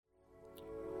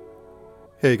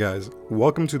Hey guys,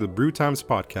 welcome to the Brew Times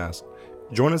podcast.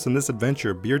 Join us in this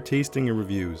adventure of beer tasting and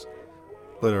reviews.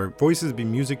 Let our voices be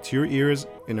music to your ears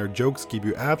and our jokes give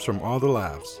you abs from all the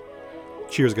laughs.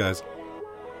 Cheers, guys.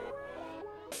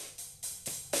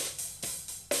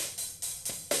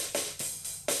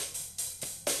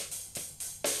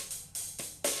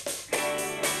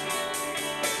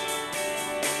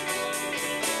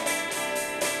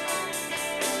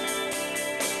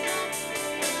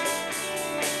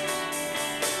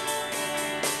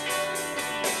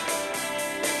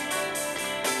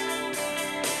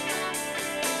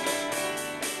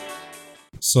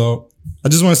 So I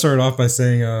just want to start off by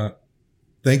saying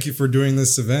thank you for doing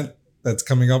this event that's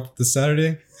coming up this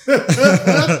Saturday. Dude,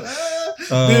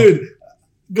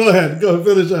 go ahead. Go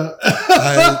finish up.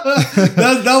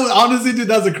 that was honestly, dude,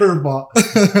 that's a curveball.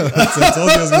 I told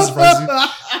you I was going to surprise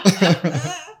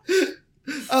you.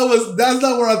 That's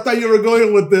not where I thought you were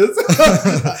going with this.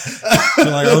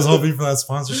 I was hoping for that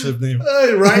sponsorship name.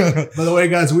 Hey, right. By the way,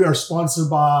 guys, we are sponsored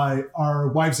by our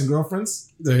wives and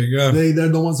girlfriends. There you go. They're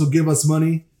the ones who give us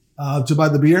money to buy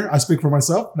the beer. I speak for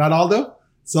myself, not Aldo.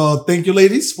 So thank you,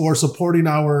 ladies, for supporting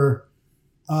our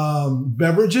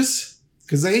beverages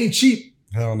because they ain't cheap.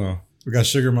 Hell no. We got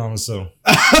sugar mama, so.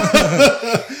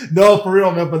 No, for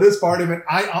real, man. But this party, man,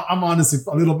 I'm honestly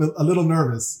a little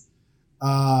nervous.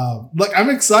 I'm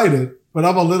excited, but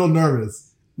I'm a little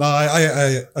nervous. No,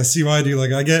 I see why I do.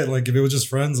 Like, I get, like, if it was just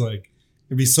friends, like,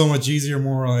 it'd be so much easier,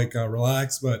 more, like,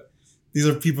 relaxed. But these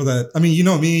are people that, I mean, you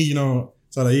know me, you know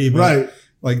Saraí, but, right.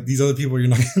 Like, these other people, you're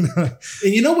not gonna.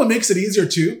 And you know what makes it easier,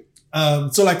 too?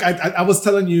 So, like, I was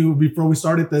telling you before we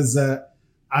started this,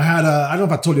 I had I don't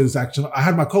know if I told you this, actually. I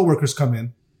had my coworkers come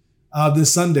in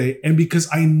this Sunday. And because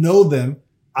I know them,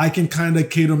 I can kind of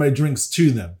cater my drinks to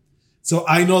them. So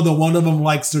I know that one of them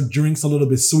likes their drinks a little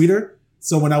bit sweeter.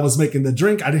 So when I was making the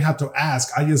drink, I didn't have to ask.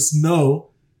 I just knew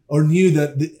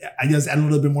that I just add a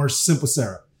little bit more simple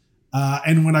syrup.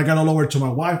 And when I got all over to my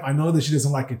wife, I know that she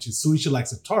doesn't like it too sweet. She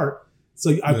likes it tart.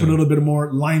 So I put a little bit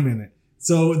more lime in it.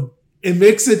 So it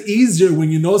makes it easier when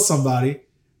you know somebody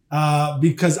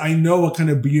because I know what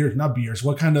kind of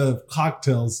what kind of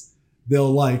cocktails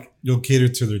they'll like. You'll cater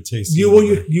to their taste.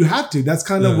 You have to. That's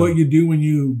kind of what you do when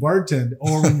you bartend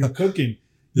or when you're cooking.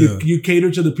 You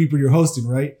cater to the people you're hosting,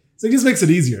 right? So it just makes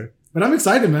it easier. But I'm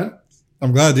excited, man.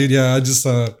 I'm glad, dude. Yeah, I just,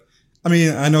 I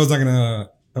mean, I know it's not gonna,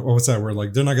 what's that word?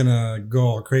 Like, they're not gonna go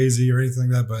all crazy or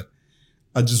anything like that, but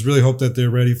I just really hope that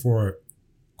they're ready for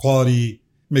quality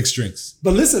mixed drinks.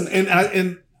 But listen,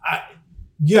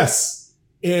 yes.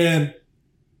 And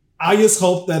I just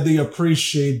hope that they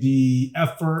appreciate the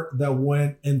effort that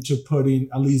went into putting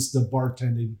at least the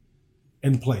bartending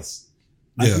in place.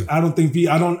 Yeah. I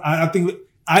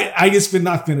just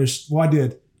not finished. Well, I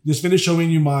did just finish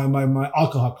showing you my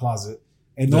alcohol closet,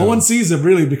 and no one sees it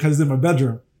really because it's in my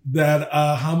bedroom. That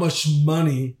how much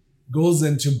money goes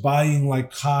into buying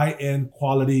like high end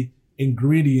quality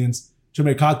ingredients to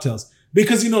make cocktails,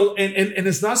 because and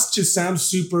it's not to sound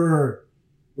super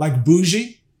like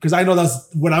bougie. Because I know that's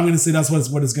what I'm going to say. That's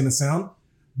what it's going to sound.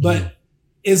 But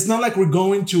it's not like we're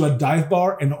going to a dive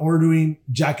bar and ordering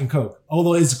Jack and Coke.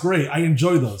 Although it's great. I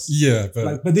enjoy those. Yeah.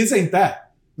 But this ain't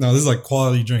that. No, this is like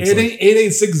quality drinks. It ain't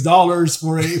 $6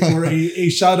 for a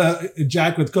shot of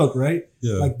Jack with Coke, right?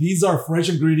 Yeah. Like these are fresh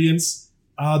ingredients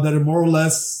that are more or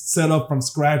less set up from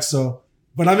scratch. So,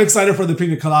 but I'm excited for the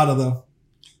pina colada though.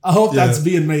 I hope that's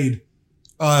being made.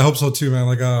 I hope so too, man.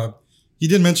 Like, he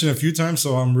did mention it a few times,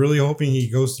 so I'm really hoping he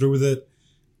goes through with it,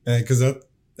 and because that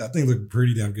thing looked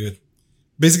pretty damn good.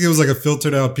 Basically, it was like a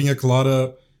filtered out pina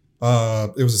colada.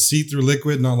 It was a see-through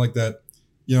liquid, not like that.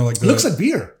 Like it looks like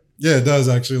beer. Yeah, it does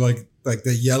actually. Like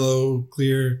the yellow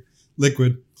clear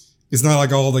liquid. It's not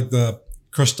like all like the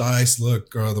crushed ice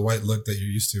look or the white look that you're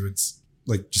used to. It's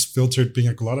like just filtered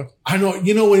pina colada. I know.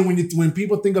 When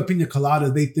people think of pina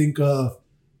colada, they think of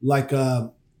like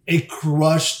a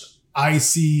crushed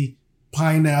icy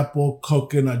pineapple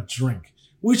coconut drink,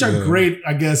 which are great,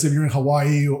 I guess, if you're in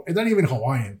Hawaii. It's not even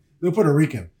Hawaiian; they're Puerto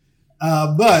Rican.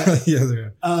 But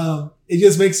it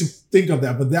just makes you think of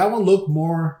that. But that one looked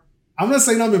more. I'm not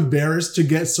saying I'm embarrassed to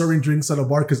get serving drinks at a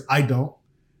bar because I don't.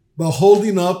 But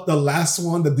holding up the last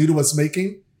one the dude was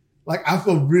making, like I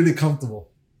feel really comfortable.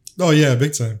 Oh yeah,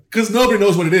 big time. Because nobody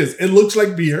knows what it is. It looks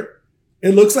like beer.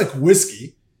 It looks like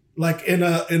whiskey, like in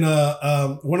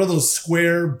a one of those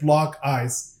square block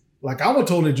ice. Like, I would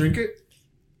totally drink it.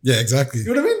 Yeah, exactly.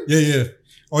 You know what I mean? Yeah.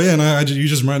 Oh, yeah, and you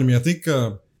just reminded me. I think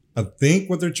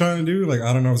what they're trying to do, like,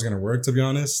 I don't know if it's going to work, to be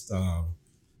honest.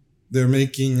 They're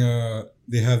making,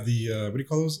 they have the, what do you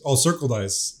call those? Oh, circled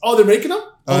ice. Oh, they're making them?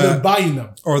 Or they're buying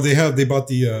them? Or they bought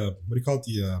the, what do you call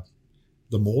it?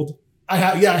 The mold.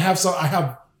 I have some. I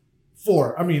have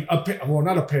 4. I mean, a pair. Well,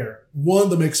 not a pair. One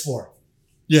that makes 4.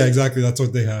 Yeah, exactly. That's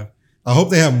what they have. I hope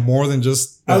they have more than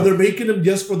just. Are they making them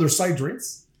just for their side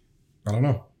drinks? I don't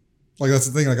know. Like that's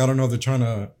the thing. Like I don't know if they're trying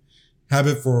to have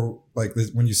it for like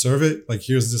when you serve it. Like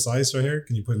here's this ice right here.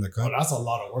 Can you put in the cup? Oh, that's a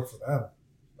lot of work for them.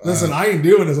 Listen, I ain't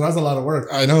doing this. That's a lot of work.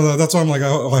 I know that. That's why I'm like,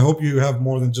 I hope you have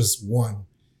more than just one.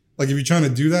 Like if you're trying to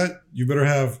do that, you better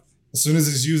have, as soon as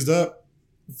it's used up,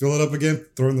 fill it up again,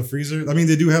 throw it in the freezer. I mean,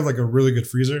 they do have like a really good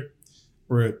freezer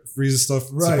where it freezes stuff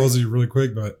supposedly really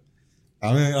quick, but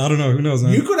I mean, I don't know. Who knows,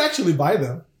 man? You could actually buy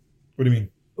them. What do you mean?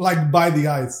 Like buy the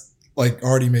ice. Like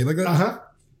already made like that? Uh-huh.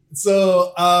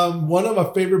 So one of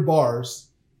my favorite bars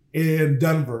in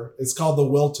Denver is called the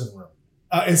Wilton Room.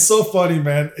 It's so funny,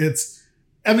 man.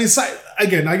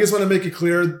 Again, I just want to make it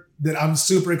clear that I'm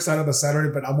super excited about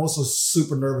Saturday, but I'm also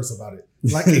super nervous about it.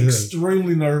 Like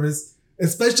extremely nervous,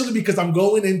 especially because I'm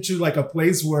going into like a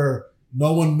place where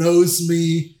no one knows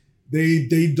me.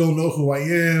 They don't know who I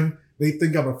am. They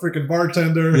think I'm a freaking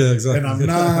bartender, and I'm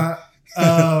not.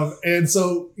 And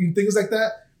so things like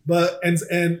that. But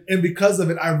and because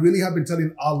of it, I really have been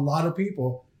telling a lot of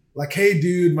people, like, hey,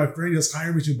 dude, my friend just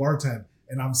hired me to bartend,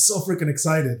 and I'm so freaking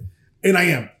excited, and I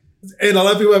am. And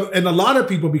a lot of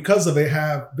people, because of it,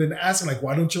 have been asking, like,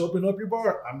 why don't you open up your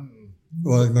bar?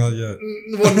 Like not yet.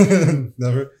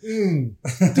 Never.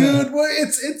 Dude, well,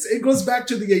 it goes back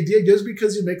to the idea. Just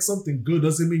because you make something good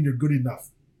doesn't mean you're good enough.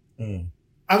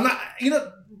 I'm not.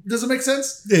 Does it make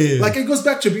sense? Yeah. Like it goes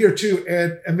back to beer too,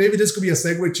 and maybe this could be a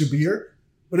segue to beer.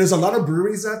 But there's a lot of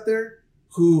breweries out there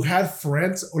who had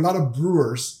friends, a lot of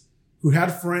brewers who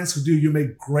had friends who you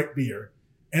make great beer.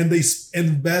 And they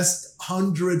invest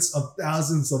hundreds of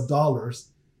thousands of dollars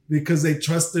because they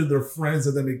trusted their friends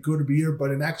that they make good beer.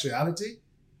 But in actuality,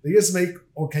 they just make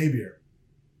okay beer.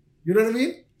 You know what I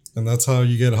mean? And that's how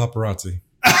you get paparazzi.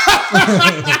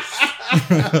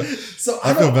 So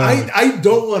I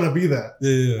don't want to be that.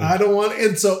 Yeah. I don't want.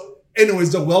 And so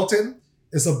anyways, the Welton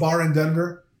is a bar in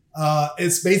Denver.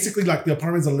 It's basically like the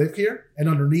apartments that live here. And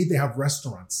underneath they have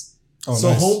restaurants. Oh, so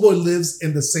nice. Homeboy lives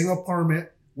in the same apartment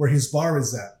where his bar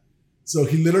is at. So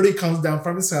he literally comes down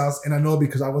from his house, and I know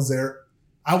because I was there.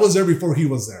 I was there before he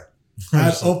was there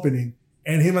at opening,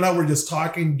 and him and I were just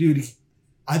talking. Dude,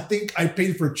 I think I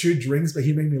paid for 2 drinks, but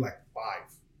he made me like 5.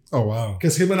 Oh, wow.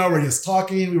 Because him and I were just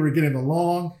talking. We were getting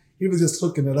along. He was just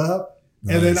hooking it up.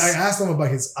 Nice. And then I asked him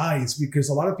about his ice, because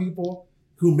a lot of people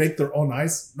who make their own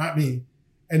ice, not me,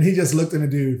 and he just looked at me,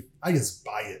 dude, I just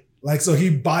buy it. Like, so he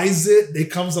buys it.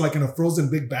 It comes like in a frozen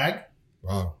big bag.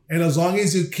 Wow. And as long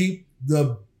as you keep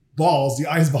the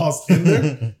ice balls in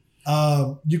there,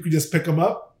 you could just pick them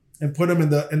up and put them in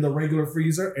the regular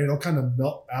freezer, and it'll kind of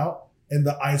melt out and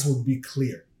the ice will be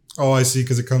clear. Oh, I see.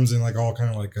 Because it comes in like all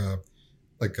kind of like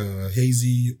a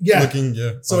hazy looking.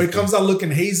 Yeah. So it comes out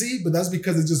looking hazy, but that's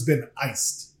because it's just been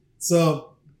iced.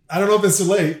 So I don't know if it's too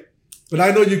late, but I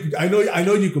know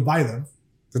you could buy them.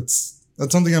 That's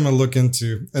something I'm gonna look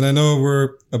into. And I know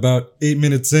we're about 8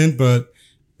 minutes in, but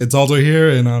it's Aldo here,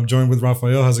 and I'm joined with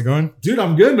Rafael. How's it going? Dude,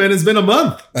 I'm good, man. It's been a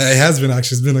month. It has been,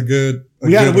 actually. It's been a good...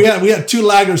 We had 2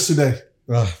 laggers today.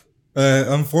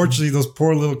 Unfortunately, those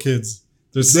poor little kids.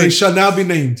 They shall now be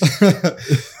named.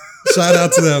 Shout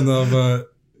out to them, though.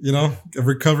 But,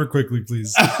 recover quickly,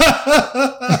 please. I'm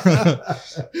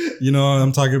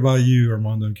talking about you,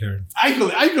 Armando and Karen.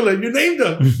 Aikula, you named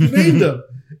them.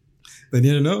 They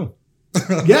need to know.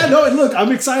 Yeah, no, and look,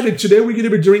 I'm excited. Today we're going to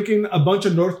be drinking a bunch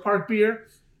of North Park beer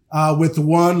with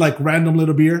one like random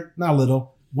little beer. Not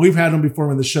little. We've had them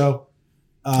before in the show.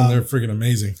 And they're freaking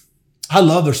amazing. I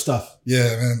love their stuff.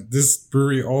 Yeah, man. This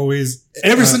brewery always...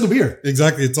 Every single beer.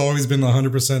 Exactly. It's always been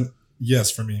 100%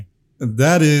 yes for me. And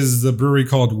that is the brewery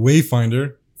called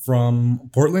Wayfinder from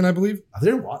Portland, I believe. I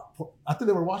think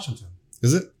they were Washington.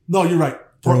 Is it? No, you're right.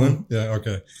 Portland? Yeah,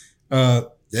 okay.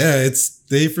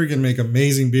 They freaking make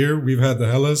amazing beer. We've had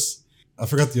the Hellas. I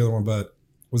forgot the other one, but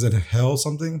was it Hell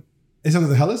something? Is it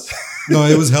the Hellas? No,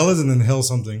 it was Hellas and then Hell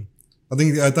something. I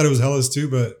thought it was Hellas too,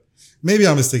 but maybe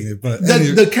I'm mistaken it. But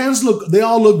the cans they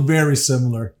all look very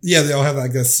similar. Yeah, they all have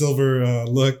like that silver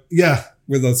look. Yeah.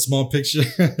 With a small picture.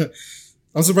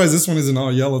 I'm surprised this one isn't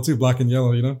all yellow too, black and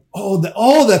yellow,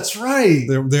 Oh, that's right.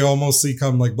 They all mostly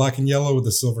come like black and yellow with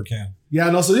a silver can. Yeah,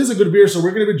 no, so this is a good beer. So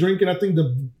we're going to be drinking, I think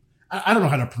I don't know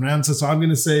how to pronounce it, so I'm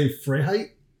going to say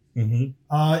Freiheit. Mm-hmm.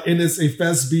 And it's a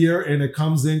fest beer, and it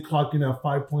comes in clocking at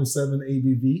 5.7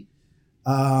 ABV.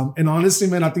 And honestly,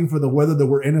 man, I think for the weather that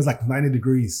we're in, it's like 90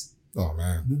 degrees. Oh,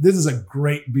 man. This is a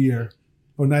great beer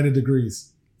for 90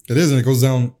 degrees. It is, and it goes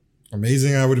down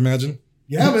amazing, I would imagine.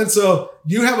 Yeah, man. So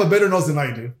you have a better nose than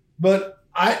I do. But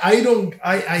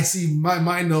I see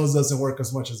my nose doesn't work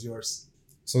as much as yours.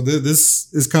 So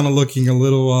this is kind of looking a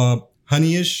little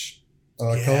honeyish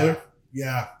color.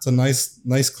 Yeah. It's a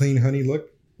nice clean honey look.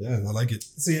 Yeah, I like it.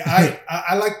 See,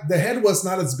 I like the head was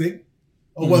not as big.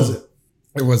 Or was it?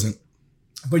 It wasn't.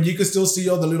 But you could still see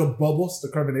all the little bubbles, the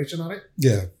carbonation on it.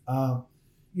 Yeah.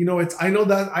 I know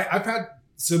that I've had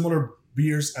similar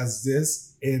beers as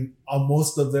this, and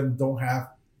most of them don't have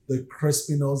the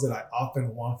crispy nose that I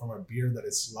often want from a beer that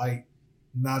is light,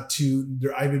 not too,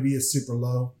 their IBB is super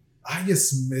low. I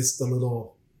just miss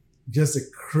just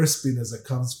the crispiness that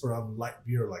comes from light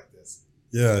beer like this.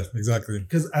 Yeah, exactly.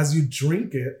 Because as you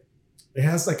drink it, it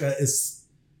has like it's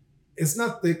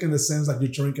not thick in the sense like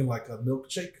you're drinking like a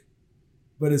milkshake,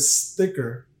 but it's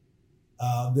thicker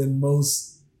than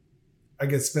most, I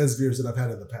guess, fest beers that I've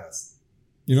had in the past.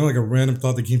 You know, like a random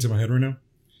thought that came to my head right now.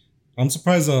 I'm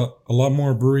surprised a lot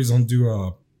more breweries don't do.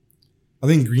 I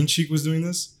think Green Cheek was doing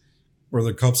this, where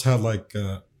the cups had like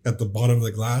at the bottom of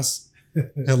the glass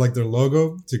had like their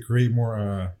logo to create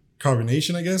more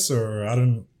carbonation, I guess, or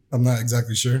I'm not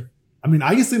exactly sure. I mean,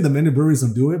 I just think the many breweries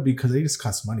don't do it because they just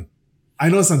cost money. I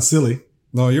know it sounds silly.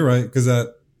 No, you're right, because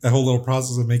that whole little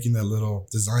process of making that little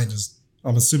design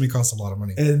I'm assuming costs a lot of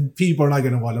money. And people are not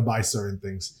going to want to buy certain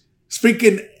things.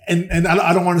 Speaking, and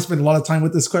I don't want to spend a lot of time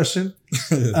with this question.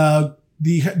 Do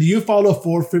you follow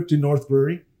 450 North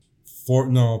Brewery?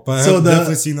 No, but I've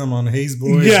definitely seen them on Haze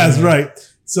Boys. Yes, right.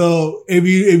 So if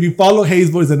you follow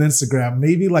Haze Boys on Instagram,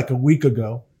 maybe like a week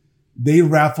ago, they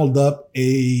raffled up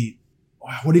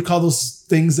what do you call those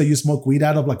things that you smoke weed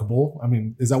out of, like a bowl? I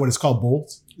mean, is that what it's called,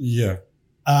 bowls? Yeah.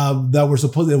 It was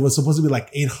supposed to be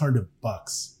like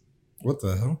 $800. What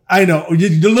the hell? I know.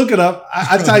 You look it up.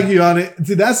 I tag you on it.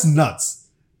 See, that's nuts.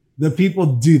 The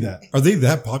people do that. Are they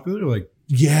that popular? Like,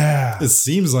 yeah. It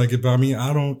seems like it, but I mean,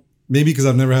 I don't. Maybe because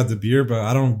I've never had the beer, but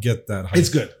I don't get that hype. It's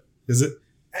good. Is it?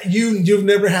 You've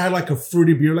never had like a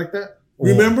fruity beer like that? Oh.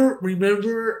 Remember?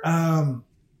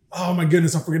 Oh my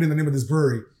goodness, I'm forgetting the name of this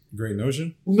brewery. Great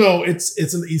Notion? No, it's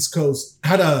in the East Coast.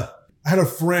 I had a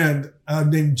friend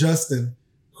named Justin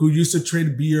who used to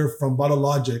trade beer from Bottle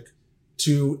Logic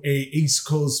to a East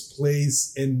Coast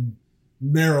place in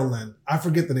Maryland. I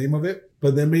forget the name of it,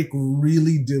 but they make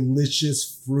really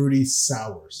delicious fruity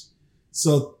sours.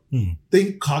 So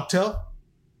think cocktail,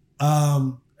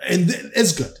 and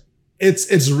it's good.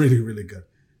 It's really, really good.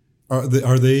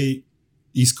 Are they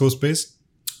East Coast based?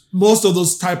 Most of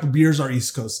those type of beers are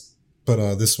East Coast.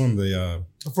 But this one, they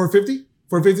 450?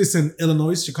 450 is in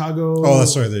Illinois, Chicago. Oh,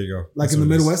 that's right. There you go. Like that's in the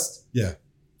Midwest? Yeah.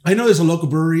 I know there's a local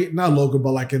brewery, not local,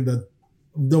 but like in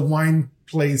the wine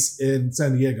place in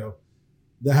San Diego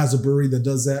that has a brewery that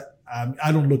does that.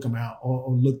 I don't look them out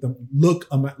or look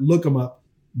them up.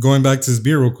 Going back to this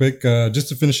beer real quick, just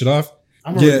to finish it off.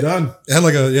 I'm already done. It had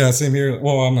like same here.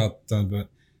 Well, I'm not done, but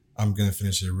I'm going to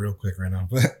finish it real quick right now.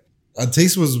 But a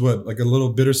taste was like a little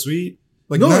bittersweet.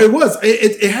 Like it was.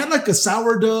 It had like a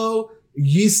sourdough,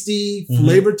 yeasty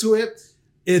flavor to it.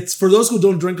 It's for those who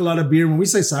don't drink a lot of beer. When we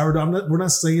say sourdough, we're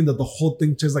not saying that the whole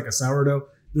thing tastes like a sourdough.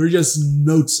 There are just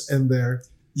notes in there.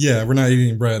 Yeah, we're not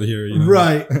eating bread here. You know?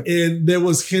 Right. And there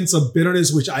was hints of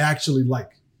bitterness, which I actually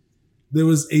like. There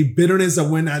was a bitterness that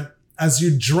when as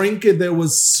you drink it, there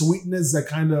was sweetness that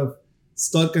kind of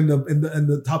stuck in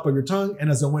the top of your tongue. And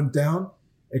as it went down,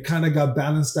 it kind of got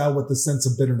balanced out with the sense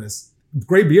of bitterness.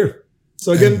 Great beer.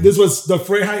 So again, this was the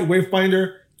Freiheit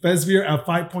Wayfinder Fest beer at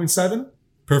 5.7.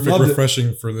 Perfect,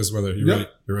 refreshing for this weather. You're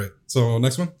right. So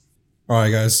next one. All right,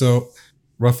 guys. So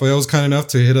Raphael's kind enough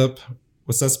to hit up,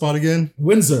 what's that spot again?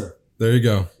 Windsor. There you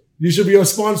go. You should be our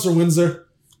sponsor, Windsor.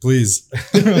 Please.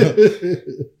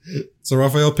 So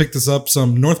Raphael picked us up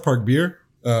some North Park beer,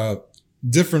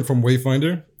 different from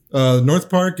Wayfinder. North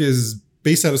Park is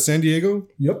based out of San Diego.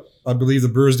 Yep. I believe the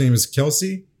brewer's name is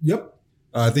Kelsey. Yep.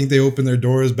 I think they opened their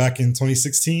doors back in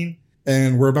 2016.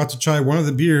 And we're about to try one of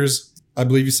the beers. I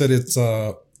believe you said it's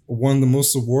won the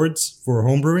most awards for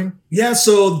home brewing. Yeah,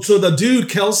 so the dude,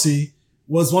 Kelsey,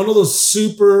 was one of those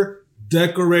super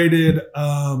decorated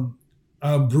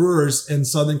brewers in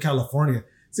Southern California.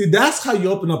 See, that's how you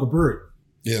open up a brewery.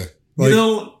 Yeah. Like,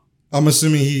 I'm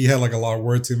assuming he had like a lot of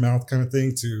word to mouth kind of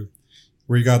thing to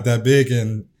where he got that big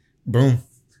and boom.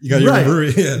 You got your own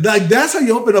brewery. Yeah. Like that's how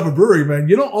you open up a brewery, man.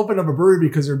 You don't open up a brewery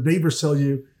because your neighbors tell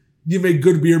you make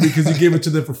good beer because you gave it to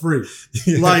them for free.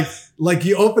 Yeah. Like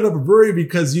you open up a brewery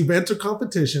because you've entered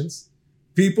competitions.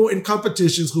 People in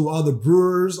competitions who are the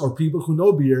brewers or people who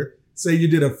know beer say you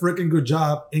did a freaking good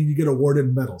job and you get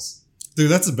awarded medals. Dude,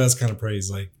 that's the best kind of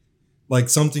praise. Like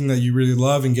something that you really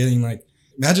love and getting like,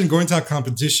 imagine going to a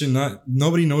competition,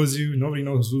 nobody knows you, nobody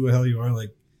knows who the hell you are,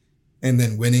 like, and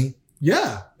then winning.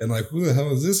 Yeah. and like, who the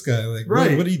hell is this guy? Like,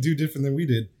 Right. what did he do different than we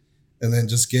did? And then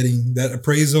just getting that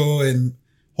appraisal, and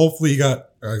hopefully he got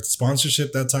a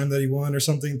sponsorship that time that he won or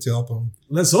something to help him.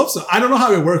 Let's hope so. I don't know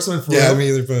how it works, man. For Yeah, real. me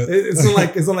either. But It's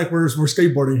not like we're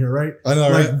skateboarding here, right? I know,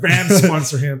 Like right? brands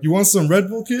sponsor him. You want some Red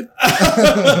Bull, kid?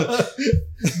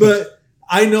 But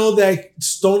I know that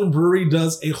Stone Brewery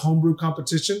does a homebrew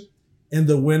competition, and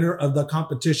the winner of the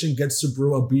competition gets to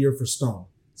brew a beer for Stone.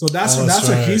 So that's that's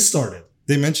where he right. started.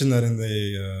 They mentioned that in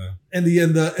the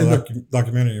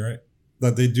documentary, right?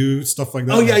 That they do stuff like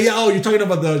that. Oh yeah. Oh, you're talking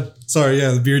about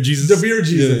the Beer Jesus. The Beer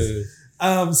Jesus.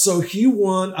 Yeah. So he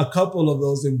won a couple of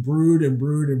those and brewed.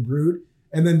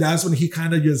 And then that's when he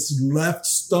kind of just left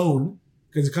Stone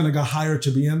because he kind of got hired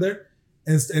to be in there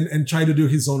and tried to do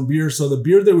his own beer. So the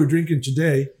beer that we're drinking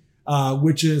today,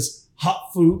 which is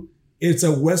Hot Food, it's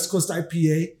a West Coast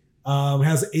IPA,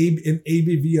 has an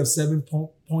ABV of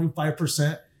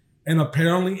 7.5%. And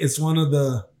apparently it's one of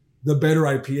the better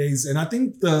IPAs. And I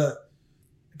think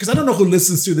because I don't know who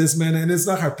listens to this, man, and it's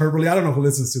not hyperbole. I don't know who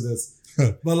listens to this.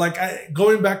 But like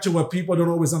going back to what people don't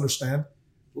always understand,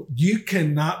 you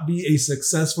cannot be a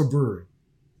successful brewery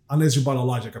unless you're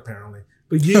Biologic, apparently.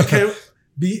 But you can't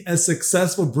be a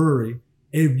successful brewery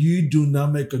if you do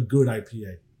not make a good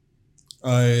IPA.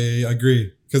 I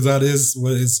agree, because that is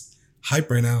what is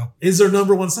hype right now. Is their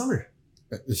number one seller?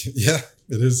 Yeah,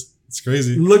 it is. It's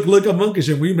crazy. Look at Monkish,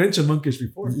 and we mentioned Monkish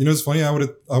before. You know, it's funny. I would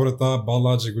have thought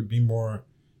Biologic would be more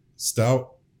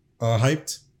stout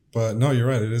hyped, but no, you're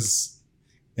right. It is,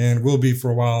 and will be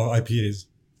for a while. IPAs.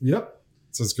 Yep.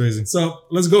 So it's crazy. So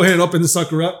let's go ahead and open this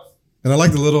sucker up. And I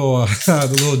like the little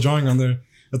drawing on there.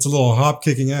 That's a little hop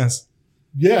kicking ass.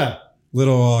 Yeah.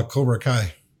 Little Cobra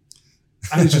Kai.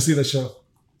 I need to see the show.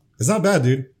 It's not bad,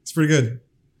 dude. It's pretty good.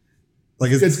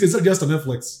 Like It's just on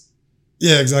Netflix.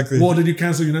 Yeah, exactly. Well, did you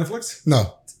cancel your Netflix?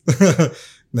 No.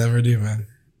 Never do, man.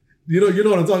 You know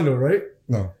what I'm talking about, right?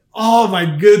 No. Oh my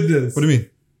goodness. What do you mean?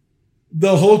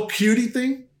 The whole cutie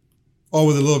thing? Oh,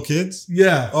 with the little kids?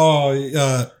 Yeah. Oh,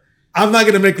 yeah. I'm not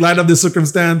gonna make light of this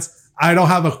circumstance. I do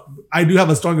have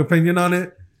a strong opinion on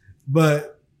it,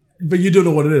 but you do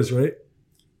know what it is, right?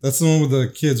 That's the one with the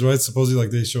kids, right? Supposedly,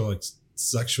 like they show like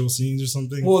sexual scenes or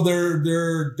something. Well,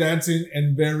 they're dancing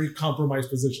in very compromised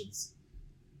positions.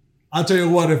 I'll tell you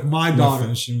what, if my daughter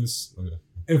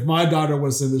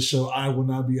was in the show, I would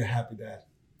not be a happy dad.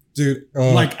 Dude.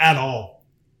 Like at all.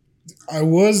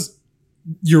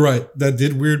 You're right. That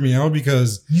did weird me out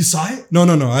because. You saw it? No.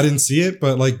 I didn't see it,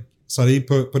 but like Sadi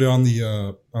put it on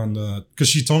the, because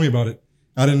she told me about it.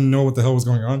 I didn't know what the hell was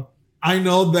going on. I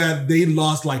know that they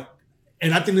lost like,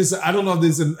 and I think I don't know if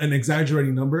this is an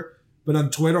exaggerating number, but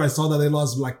on Twitter, I saw that they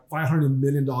lost like $500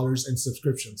 million in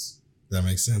subscriptions. That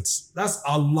makes sense. That's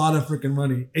a lot of freaking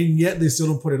money. And yet they still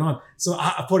don't put it on. So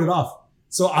I put it off.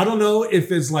 So I don't know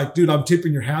if it's like, dude, I'm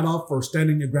tipping your hat off for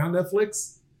standing your ground,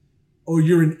 Netflix, or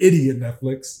you're an idiot,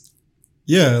 Netflix.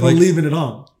 Yeah. For leaving it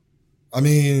on. I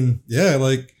mean, yeah,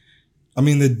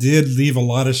 they did leave a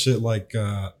lot of shit like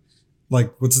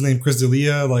what's his name? Chris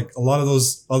D'Elia, like a lot of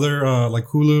those other, like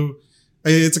Hulu.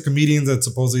 It's a comedian that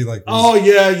supposedly like. Oh,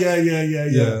 yeah.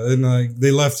 Yeah. And like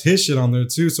they left his shit on there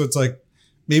too. So it's like,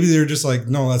 maybe they're just like,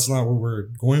 no, that's not what we're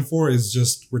going for. It's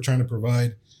just, we're trying to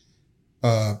provide,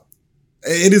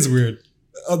 it is weird.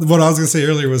 What I was going to say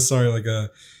earlier was,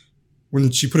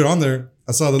 when she put it on there,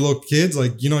 I saw the little kids,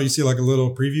 like, you see like a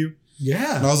little preview.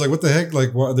 Yeah. And I was like, what the heck?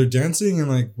 Like, what, they're dancing and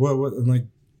like, what, and like,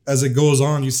 as it goes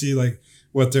on, you see like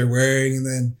what they're wearing. And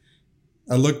then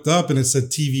I looked up and it said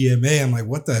TVMA. I'm like,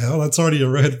 what the hell? That's already a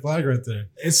red flag right there.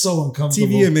 It's so uncomfortable.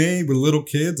 TVMA with little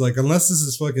kids. Like, unless this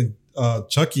is fucking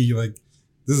Chucky, like,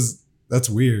 that's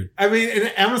weird. I mean,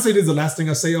 and I'm going to say this is the last thing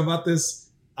I say about this.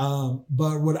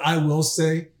 But what I will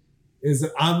say is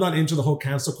that I'm not into the whole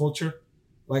cancel culture.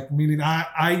 Like, meaning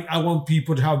I want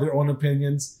people to have their own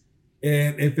opinions.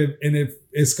 And if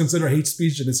it's considered hate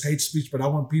speech, and it's hate speech, but I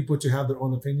want people to have their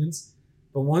own opinions.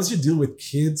 But once you deal with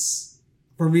kids,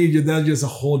 for me, that's just a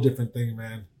whole different thing,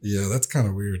 man. Yeah, that's kind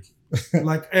of weird.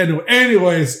 Like,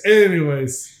 anyways.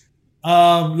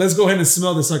 Let's go ahead and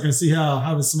smell this sucker and see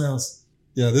how it smells.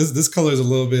 Yeah, this color is a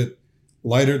little bit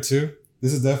lighter too.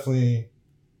 This is definitely.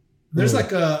 There's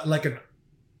like a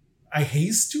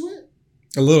haze to it.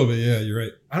 A little bit, yeah, you're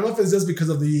right. I don't know if it's just because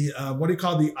of the what do you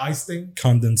call the ice thing?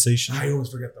 Condensation. I always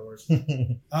forget the word.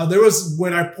 There was,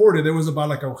 when I poured it, there was about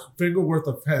like a finger worth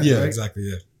of head. Yeah, right? exactly.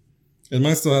 Yeah, and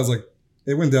mine still has like,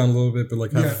 it went down a little bit, but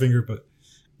like half a finger. But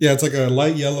yeah, it's like a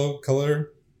light yellow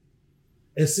color.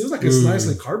 It seems like it's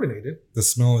nicely carbonated. The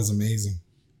smell is amazing.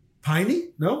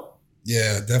 Piney? No.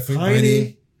 Yeah, definitely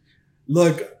piney.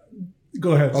 Look,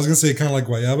 go ahead. I was gonna say kind of like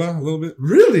guayaba a little bit.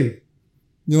 Really?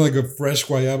 You know, like a fresh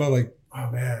guayaba,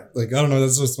 Oh man. I don't know.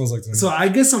 That's what it smells like to me. So I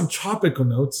get some tropical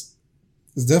notes.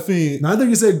 It's definitely, Now that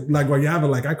you say like guayaba,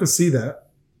 like I could see that.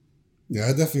 yeah,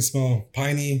 I definitely smell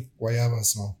piney guayaba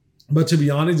smell. But to be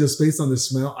honest, just based on the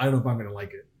smell, I don't know if I'm gonna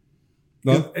like it.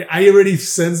 No? I already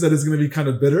sense that it's gonna be kind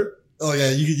of bitter. Oh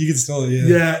yeah, you can smell it. Yeah.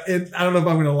 Yeah, and I don't know if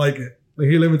I'm gonna like it. Like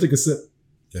here, let me take a sip.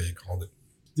 Yeah, you called it.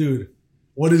 Dude,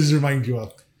 what does it remind you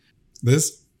of?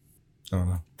 This? I don't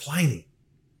know. Pliny.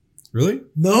 Really?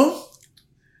 No?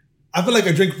 I feel like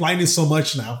I drink Pliny so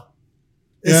much now.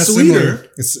 It's Yeah, sweeter.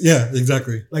 Yeah,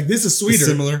 exactly. Like this is sweeter. It's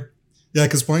similar. Yeah,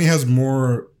 because Pliny has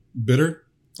more bitter,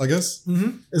 I guess.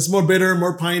 Mm-hmm. It's more bitter,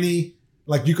 more piney.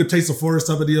 Like you could taste the forest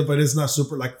type of deal, but it's not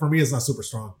super. Like for me, it's not super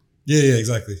strong. Yeah,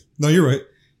 exactly. No, you're right.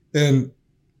 And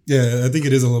yeah, I think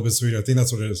it is a little bit sweeter. I think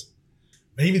that's what it is.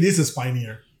 Maybe this is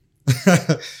pinier.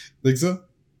 Think so?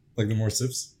 Like the more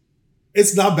sips?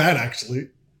 It's not bad actually.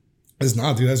 It's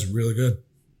not, dude. That's really good.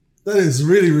 That is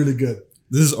really, really good.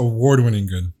 This is award-winning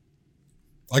good.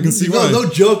 I can see why. No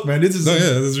joke, man. This is. No, yeah,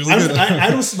 this is really good. I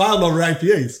don't smile over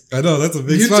IPAs. I know that's a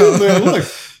big You smile. too, man. Look.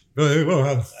 Whoa,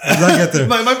 how did I get there?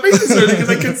 my face is hurting because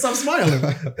I can't stop smiling.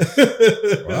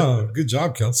 Wow, good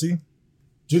job, Kelsey.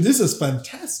 Dude, this is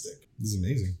fantastic. This is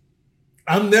amazing.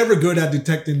 I'm never good at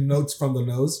detecting notes from the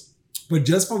nose, but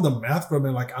just from the mouth from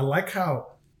it, like I like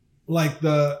how, like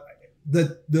the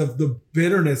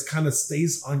bitterness kind of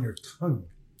stays on your tongue,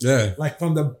 Yeah, like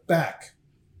from the back,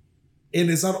 and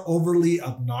it's not overly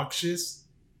obnoxious.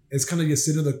 It's kind of just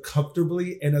sitting there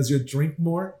comfortably, and as you drink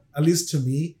more, at least to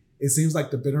me, it seems like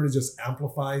the bitterness just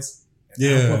amplifies and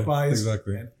amplifies.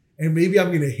 Exactly. And maybe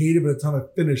I'm gonna hate it by the time I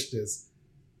finish this,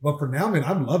 but for now, man,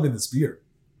 I'm loving this beer.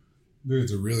 Dude,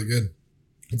 it's really good.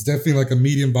 It's definitely like a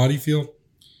medium body feel.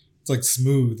 It's like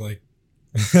smooth, like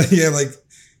yeah, like.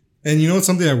 And you know what's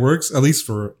something that works, at least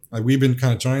for like we've been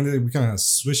kind of trying to, we kind of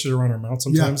swish it around our mouth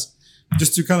sometimes,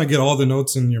 just to kind of get all the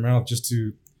notes in your mouth, just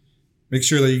to make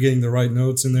sure that you're getting the right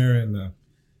notes in there. And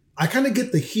I kind of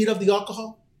get the heat of the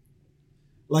alcohol.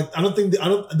 Like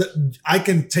I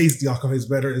can taste the alcohol is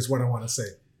better is what I want to say.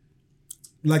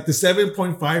 Like the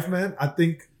 7.5, man, I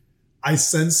think I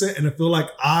sense it and I feel like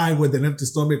with an empty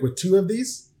stomach with two of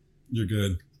these, you're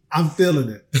good. I'm feeling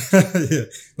it. Yeah.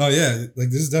 No, yeah. Like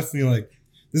this is definitely like,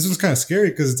 this one's kind of scary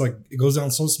because it's like, it goes down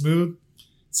so smooth.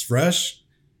 It's fresh.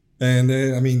 And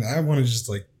I mean, I want to just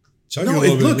like chug it a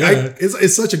little bit. Look, Yeah.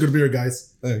 it's such a good beer,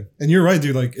 guys. Hey, and you're right,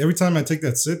 dude. Like every time I take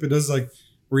that sip, it does like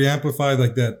re-amplify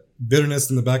like that bitterness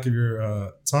in the back of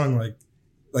your tongue. Like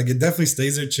it definitely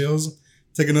stays there, chills.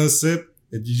 Take another sip,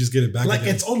 and you just get it back. Like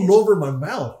again. it's all over my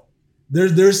mouth.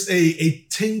 There's a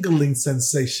tingling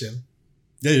sensation.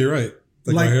 Yeah, you're right.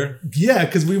 Like right here. Yeah,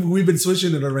 because we've been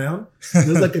switching it around.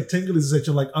 There's like a tingling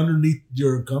sensation like underneath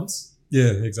your gums.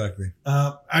 Yeah, exactly.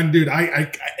 And dude,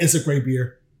 I it's a great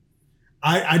beer.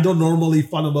 I don't normally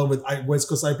fall in love with West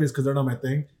Coast IPAs because they're not my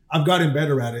thing. I've gotten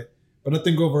better at it, but I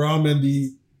think overall, man,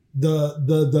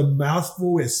 the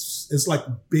mouthful is like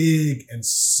big and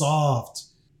soft.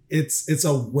 It's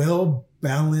a well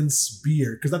balanced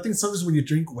beer because I think sometimes when you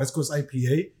drink West Coast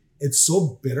IPA, it's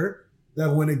so bitter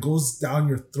that when it goes down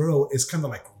your throat, it's kind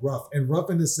of like rough in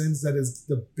the sense that is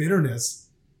the bitterness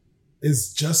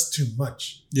is just too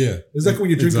much. Yeah, it's like when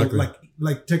you drink exactly.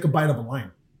 like take a bite of a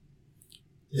lime.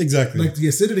 Exactly. Like the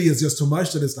acidity is just too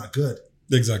much that it's not good.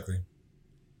 Exactly.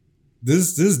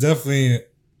 This is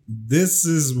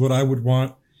what I would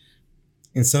want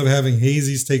instead of having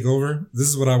hazies take over. This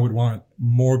is what I would want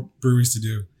more breweries to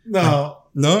do. No,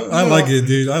 I like it,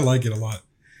 dude. I like it a lot.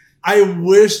 I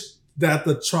wish that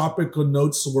the tropical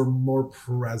notes were more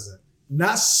present,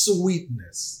 not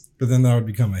sweetness. But then that would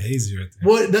become a hazy right there.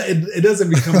 Well, it doesn't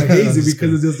become a hazy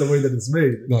because it's just the way that it's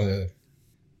made. No, yeah.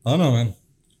 I don't know, man.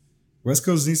 West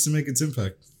Coast needs to make its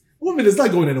impact. Well, I mean, it's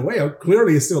not going away.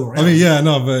 Clearly, it's still around. I mean, yeah,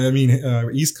 no, but I mean,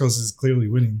 East Coast is clearly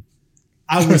winning.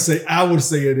 I would say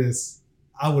it is.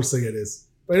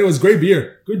 But anyways, great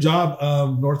beer. Good job,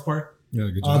 North Park. Yeah,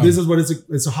 good job. This is what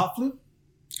it's a hot flute?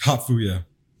 Hot food, yeah.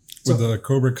 With the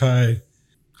Cobra Kai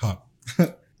hop. All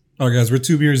right, guys, we're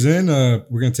 2 beers in.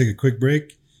 We're going to take a quick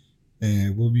break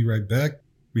and we'll be right back.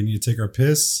 We need to take our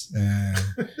piss and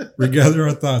regather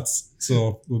our thoughts.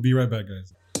 So we'll be right back,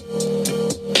 guys.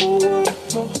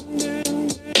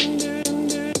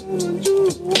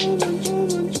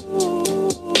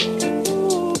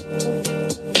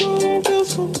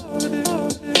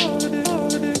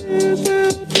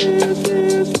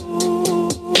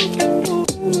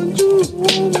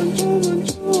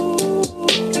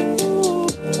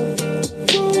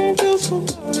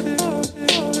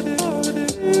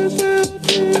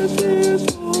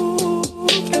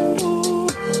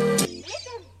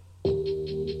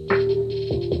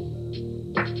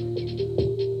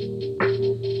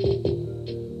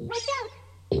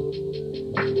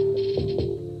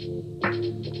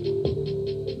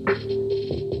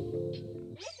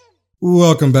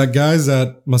 Welcome back, guys.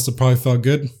 That must have probably felt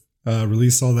good.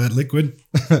 Release all that liquid.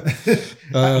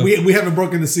 We haven't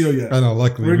broken the seal yet. I know.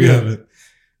 Luckily, we haven't.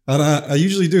 And I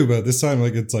usually do, but this time,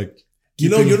 like, it's like you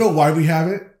know why we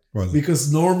haven't?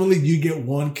 Because normally you get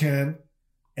one can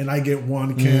and I get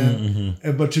one can,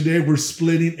 but today we're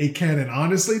splitting a can. And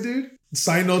honestly, dude,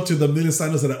 side note to the million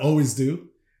side notes that I always do,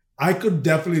 I could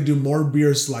definitely do more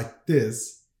beers like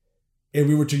this if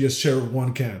we were to just share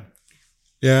one can.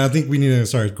 Yeah, I think we need to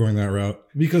start going that route.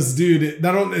 Because, dude,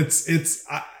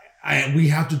 we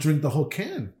have to drink the whole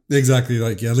can. Exactly.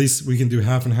 Like, yeah, at least we can do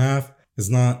half and half. It's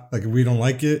not like if we don't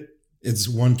like it, it's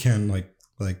one can like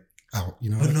out. You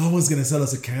know. But no one's gonna sell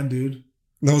us a can, dude.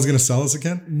 No one's gonna sell us a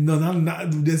can. No, not.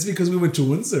 That's because we went to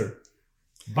Windsor.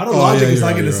 Bottom logic is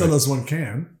not gonna sell us one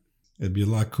can. It'd be a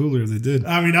lot cooler if they did.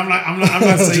 I mean, I'm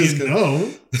not saying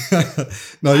no.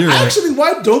 No, you're right. Actually,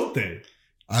 why don't they?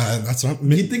 That's not.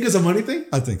 You think it's a money thing?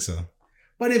 I think so.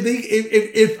 But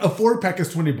if a 4-pack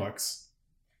is $20,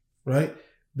 right?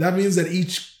 That means that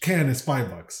each can is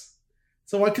 $5.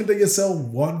 So why can't they just sell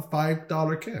one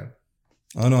 $5 can?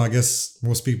 I don't know. I guess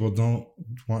most people don't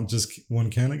want just one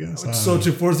can, I guess. So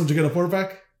to force them to get a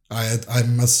 4-pack?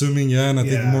 I'm assuming, yeah. And I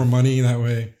think more money that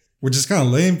way, which is kind of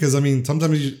lame because, I mean,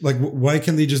 sometimes, why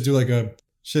can't they just do like a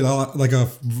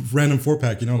random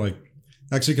 4-pack, you know, like,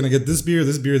 actually, can I get this beer,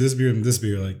 this beer, this beer, and this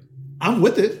beer? Like, I'm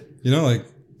with it. You know, like,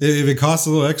 if it costs a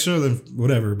little extra, then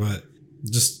whatever. But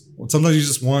just sometimes you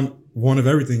just want one of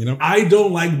everything, you know? I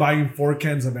don't like buying 4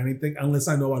 cans of anything unless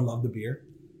I know I love the beer.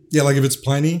 Yeah, like if it's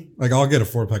plenty, like I'll get a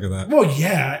 4-pack of that. Well,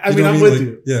 yeah. I mean, I'm with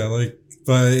you. Yeah, like,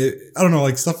 but I don't know,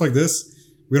 like stuff like this,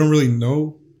 we don't really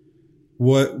know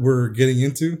what we're getting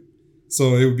into.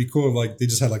 So it would be cool if like they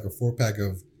just had like a 4-pack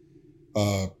of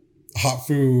hot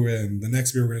food and the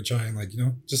next beer we're going to try and like, you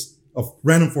know, just a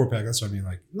random 4-pack. That's what I mean.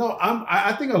 Like, no,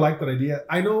 I think I like that idea.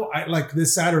 I know like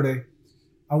this Saturday,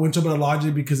 I went to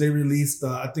Logic because they released,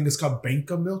 I think it's called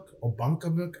Banca Milk or Banca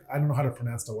Milk. I don't know how to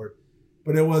pronounce the word,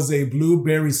 but it was a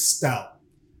blueberry stout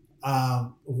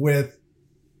with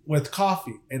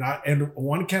coffee, and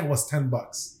one can was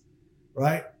 $10,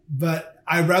 right? But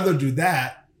I'd rather do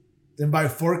that than buy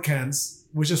 4 cans,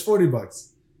 which is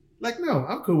 $40. Like, no,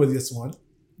 I'm cool with this one.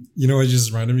 You know what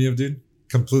just reminded me of, dude?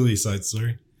 Completely side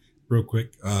story, real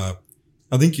quick. I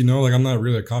think like I'm not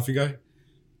really a coffee guy.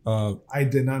 I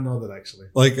did not know that actually.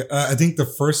 Like I think the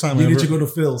first time you need to go to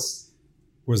Phil's.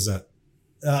 What's that?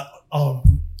 Oh,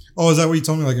 is that what you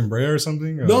told me, like in Brew or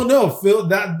something? Or? No, Phil.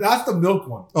 That's the milk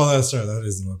one. Oh, that's right. That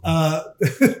is the milk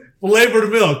one.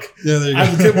 Flavored milk. Yeah, there you go.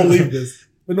 I can't believe this.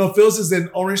 But no, Phil's is in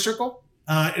Orange Circle.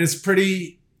 It's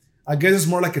pretty. I guess it's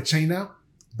more like a chain now,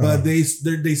 but they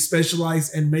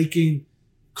specialize in making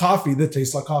coffee that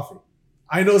tastes like coffee.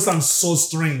 I know it sounds so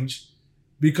strange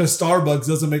because Starbucks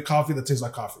doesn't make coffee that tastes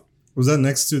like coffee. Was that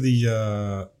next to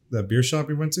the beer shop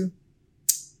we went to?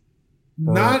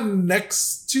 Not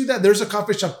next to that. There's a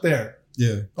coffee shop there.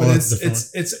 Yeah, but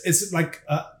it's like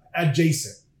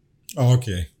adjacent. Oh,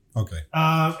 okay.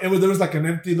 There was like an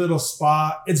empty little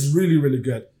spot. It's really, really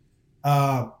good.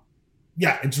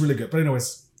 Yeah, it's really good. But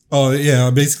anyways. Oh yeah,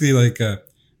 basically like I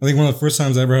think one of the first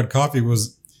times I ever had coffee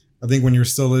was I think when you were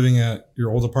still living at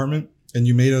your old apartment and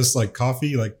you made us like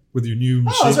coffee like with your new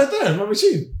machine. Oh, it's right there, my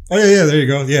machine. Oh yeah, there you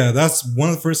go. Yeah, that's one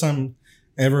of the first time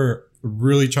I ever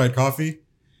really tried coffee.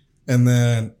 And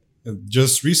then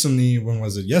just recently, when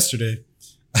was it? Yesterday,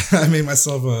 I made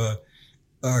myself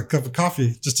a cup of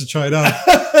coffee just to try it out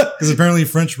because apparently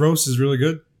French roast is really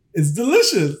good. It's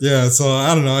delicious. Yeah, so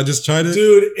I don't know. I just tried it,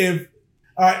 dude.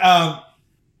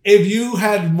 If you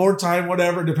had more time,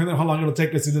 whatever, depending on how long it'll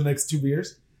take us in the next 2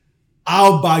 beers,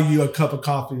 I'll buy you a cup of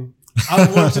coffee. I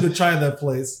want you to try that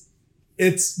place.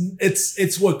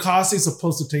 It's what coffee is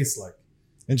supposed to taste like.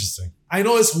 Interesting. I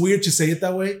know it's weird to say it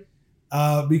that way.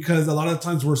 Because a lot of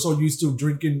times we're so used to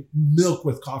drinking milk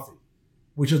with coffee,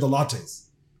 which are the lattes.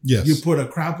 Yes. You put a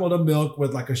crap load of milk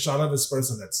with like a shot of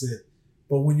espresso, that's it.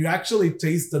 But when you actually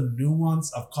taste the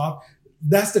nuance of coffee,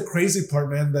 that's the crazy part,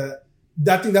 man.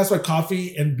 I think that's why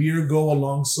coffee and beer go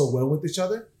along so well with each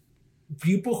other.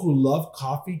 People who love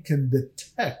coffee can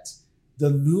detect the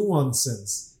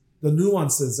nuances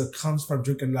that comes from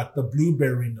drinking, like the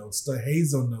blueberry notes, the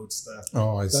hazel notes,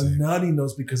 the nutty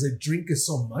notes, because they drink it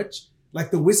so much. Like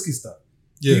the whiskey stuff.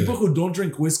 Yeah. People who don't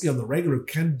drink whiskey on the regular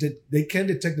can detect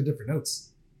the different notes.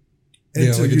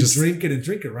 Until you drink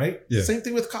it, right? Yeah. Same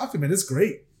thing with coffee, man. It's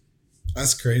great.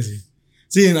 That's crazy.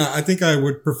 See, and I think I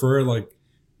would prefer like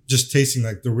just tasting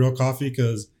like the real coffee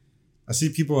because I see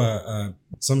people,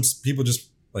 some people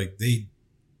just like they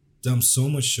dump so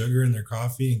much sugar in their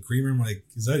coffee and creamer. I'm like,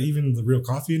 is that even the real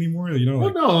coffee anymore? You know,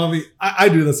 like, well, no, I mean, I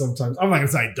do that sometimes. I'm not gonna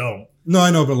say I don't. no,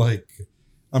 I know, but like,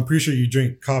 I'm pretty sure you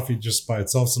drink coffee just by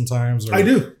itself sometimes. Or, I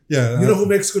do. Yeah. You know who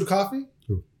makes good coffee?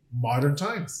 Who? Modern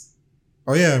Times.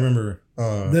 Oh yeah, I remember.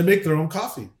 They make their own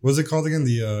coffee. What's it called again?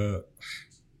 The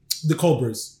cold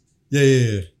brews.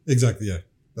 Yeah. Exactly. Yeah,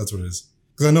 that's what it is.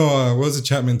 Because I know, what was it,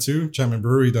 Chapman too? Chapman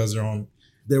Brewery does their own.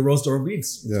 They roast their own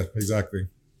beans. Yeah, exactly.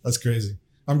 That's crazy.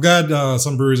 I'm glad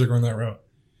some breweries are going that route,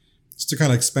 just to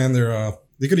kind of expand their.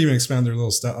 They could even expand their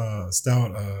little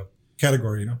stout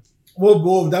category. You know.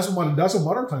 Well, that's what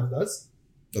Modern Times does.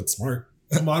 That's smart.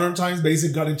 Modern Times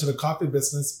basically got into the coffee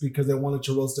business because they wanted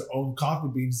to roast their own coffee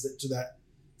beans to that,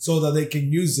 so that they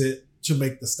can use it to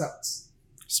make the stouts.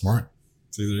 Smart.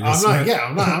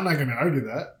 I'm not going to argue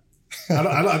that.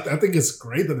 I think it's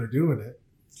great that they're doing it.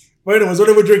 But anyways, what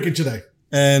are we drinking today?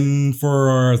 And for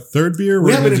our third beer,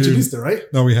 we haven't introduced it, right?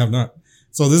 No, we have not.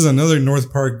 So this is another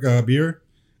North Park beer.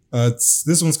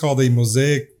 This one's called a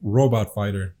Mosaic Robot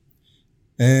Fighter.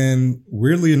 And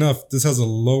weirdly enough, this has a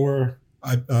lower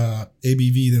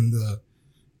ABV than the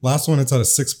last one. It's at a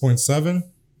 6.7,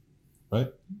 right?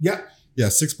 Yeah. Yeah,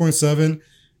 6.7.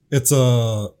 It's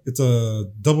a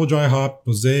double dry hop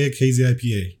Mosaic hazy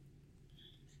IPA.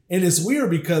 And it's weird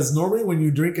because normally when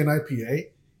you drink an IPA,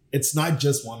 it's not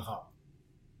just one hop.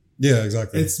 Yeah,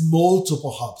 exactly. It's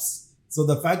multiple hops. So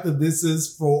the fact that this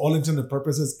is, for all intended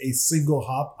purposes, a single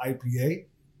hop IPA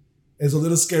is a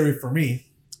little scary for me.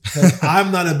 Because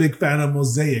I'm not a big fan of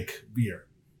Mosaic beer.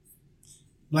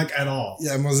 Like at all.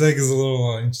 Yeah, Mosaic is a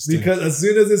little interesting. Because as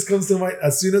soon as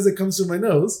it comes to my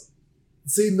nose,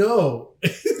 see, no.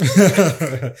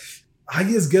 I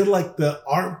just get like the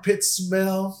armpit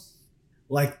smell,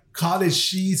 like cottage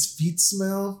cheese feet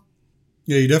smell.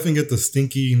 Yeah, you definitely get the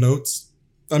stinky notes.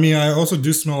 I mean, I also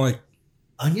do smell like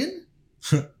onion.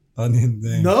 Onion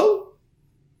thing. No,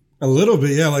 a little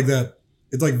bit, yeah, like that.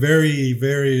 It's like very,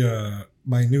 very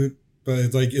minute, but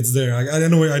it's like it's there. I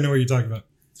know what you're talking about.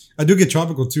 I do get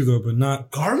tropical too, though, but not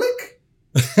garlic.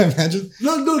 Imagine.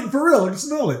 No, for real. I can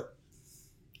smell it.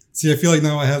 See, I feel like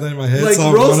now I have that in my head. Like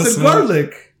so roasted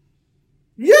garlic.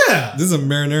 Yeah. This is a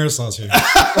marinara sauce here.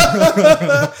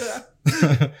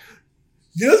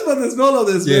 Just by the smell of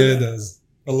this, yeah, man. It does.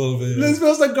 A little bit. It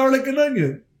smells like garlic and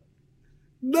onion.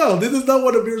 No, this is not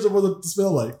what a beer is supposed to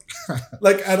smell like.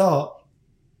 Like at all.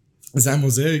 It's that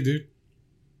Mosaic, dude.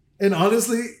 And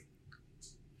honestly,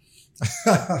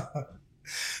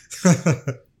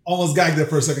 almost gagged there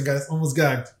for a second, guys. Almost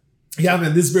gagged. Yeah,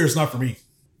 man, this beer is not for me.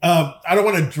 I don't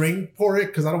want to pour it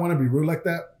because I don't want to be rude like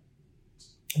that.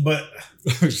 But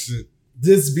oh, shit.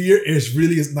 This beer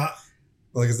is not.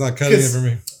 Like it's not cutting it for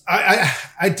me.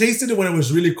 I tasted it when it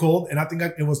was really cold, and I think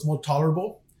it was more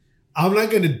tolerable. I'm not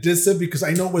going to diss it because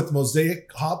I know with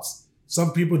Mosaic hops,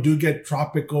 some people do get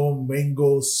tropical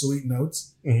mango sweet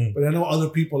notes, but I know other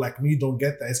people like me don't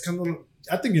get that. It's kind of,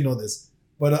 I think you know this,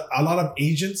 but a lot of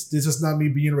Asians, this is not me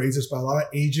being racist, but a lot of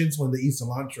Asians, when they eat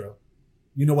cilantro,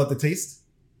 you know what they taste?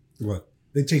 What?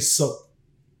 They taste soap.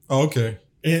 Oh, okay.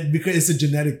 And because it's a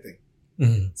genetic thing.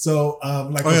 Mm-hmm. So,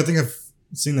 like, I think I've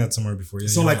seen that somewhere before. Yeah,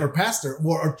 so, like, our pastor,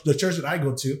 or the church that I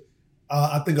go to,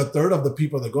 I think a third of the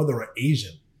people that go there are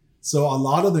Asian. So a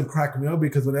lot of them crack me up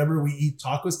because whenever we eat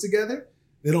tacos together,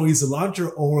 they don't eat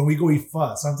cilantro, or when we go eat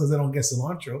pho, sometimes they don't get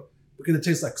cilantro because it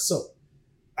tastes like soap.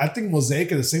 I think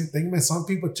Mosaic is the same thing, man. Some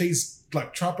people taste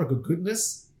like tropical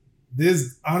goodness.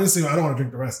 This, honestly, I don't want to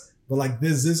drink the rest, but like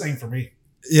this ain't for me.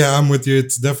 Yeah, I'm with you.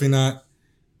 It's definitely not.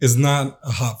 It's not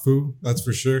a hot food, that's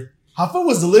for sure. Hot food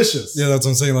was delicious. Yeah, that's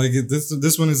what I'm saying. Like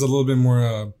this one is a little bit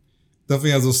more.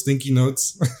 Definitely has those stinky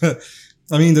notes.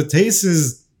 I mean, the taste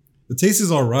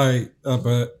is all right,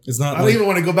 but it's not. I don't even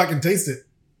want to go back and taste it.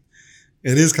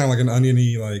 It is kind of like an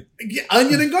oniony, like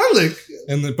onion and garlic.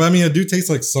 But I mean, I do taste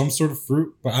like some sort of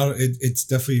fruit, but it's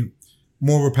definitely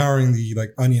more overpowering the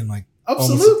like onion, like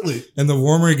absolutely. Almost. And the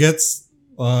warmer it gets,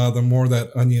 the more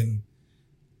that onion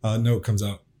note comes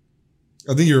out.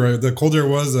 I think you're right. The colder it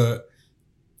was, the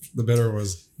better it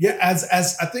was. Yeah, as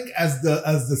I think as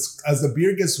the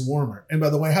beer gets warmer, and by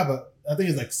the way, I think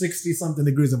it's like 60 something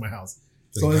degrees in my house.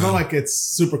 So it's not like it's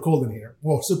super cold in here.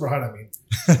 Well, super hot, I mean.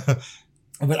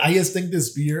 But I just think this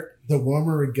beer, the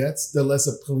warmer it gets, the less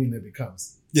appealing it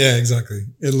becomes. Yeah, exactly.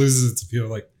 It loses its appeal.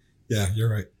 Like, yeah, you're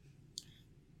right.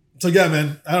 So yeah,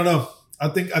 man, I don't know. I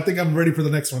think I'm ready for the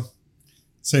next one.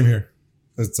 Same here.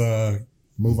 Let's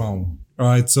move on. All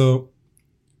right, so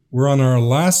we're on our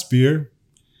last beer.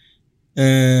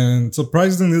 And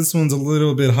surprisingly, this one's a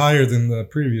little bit higher than the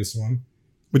previous one,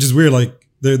 which is weird. Like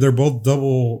they're both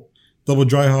double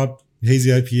dry hop hazy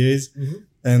IPAs,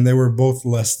 and they were both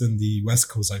less than the West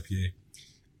Coast IPA.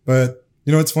 But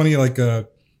it's funny. Like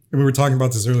we were talking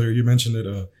about this earlier. You mentioned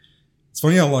it. It's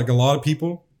funny how like a lot of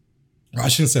people. I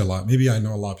shouldn't say a lot. Maybe I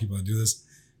know a lot of people that do this.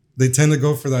 They tend to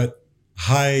go for that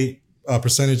high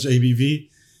percentage ABV.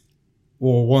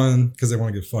 Well, one, because they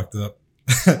want to get fucked up.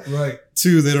 Right.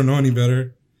 Two, they don't know any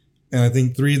better. And I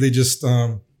think three, they just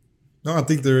no, I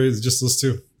think there is just those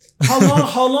two.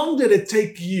 How long did it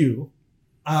take you?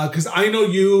 Because I know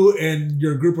you and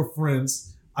your group of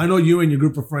friends. I know you and your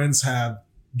group of friends have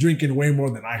drinking way more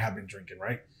than I have been drinking,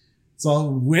 right? So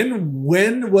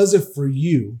when was it for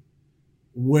you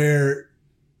where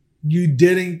you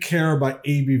didn't care about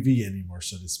ABV anymore,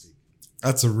 so to speak?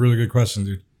 That's a really good question,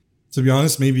 dude. To be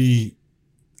honest, maybe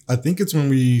I think it's when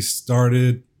we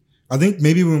started. I think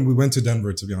maybe when we went to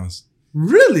Denver, to be honest.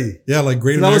 Really? Yeah, like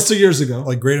That was 2 years ago.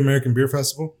 Like Great American Beer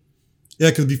Festival. Yeah,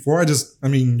 because before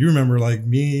you remember like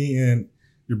me and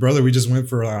your brother, we just went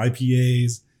for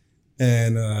IPAs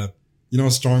and,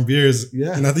 strong beers.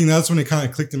 Yeah. And I think that's when it kind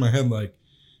of clicked in my head, like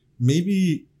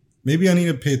maybe I need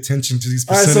to pay attention to these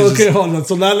percentages. All right, so okay, hold on.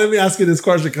 So now let me ask you this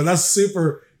question because that's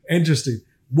super interesting.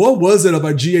 What was it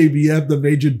about GABF that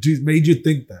made you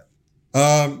think that?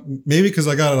 Maybe because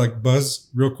I got like buzz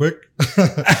real quick.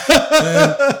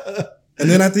 and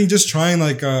then I think just trying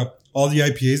like all the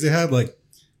IPAs they had, like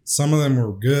some of them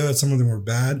were good, some of them were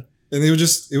bad. And it was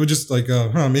just like,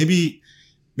 maybe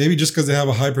just because they have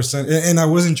a high percent. And I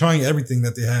wasn't trying everything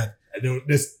that they had. I know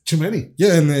there's too many.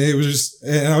 Yeah, and I was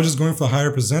just going for a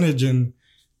higher percentage, and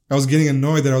I was getting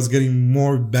annoyed that I was getting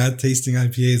more bad tasting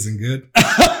IPAs than good.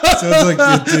 So it's like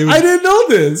I didn't know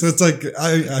this. So it's like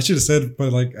I should have said,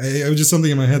 but like it was just something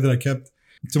in my head that I kept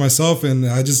to myself, and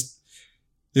it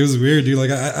was weird, dude.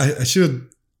 Like I should have.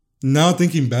 Now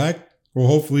thinking back, well,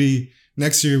 hopefully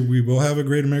next year we will have a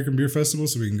Great American Beer Festival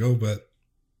so we can go. But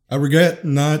I regret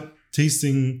not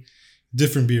tasting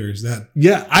different beers that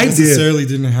I necessarily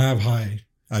didn't have high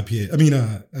IPA. I mean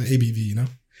ABV.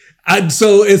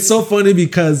 So it's so funny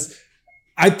because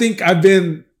I think I've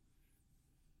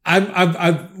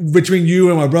between you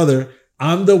and my brother,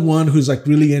 I'm the one who's like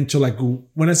really into like,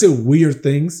 when I say weird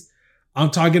things,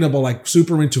 I'm talking about like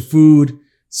super into food,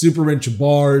 super into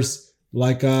bars,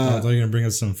 like I thought you were gonna bring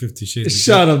us some 50 Shades.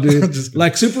 Shut up, dude.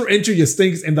 Like super into your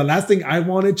things. And the last thing I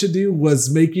wanted to do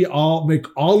was make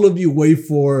all of you wait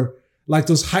for like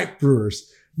those hype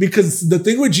brewers. Because the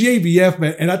thing with GABF,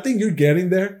 man, and I think you're getting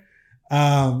there,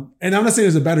 and I'm not saying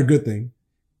it's a bad or good thing,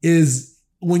 is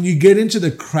when you get into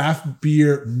the craft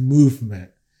beer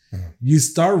movement, you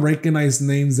start recognizing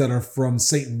names that are from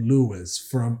St. Louis,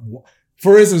 for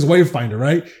instance, Wayfinder,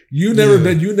 right? You've never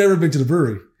been to the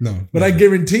brewery. No. But never. I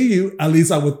guarantee you, at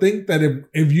least I would think that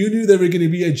if you knew there were going to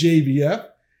be a JBF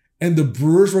and the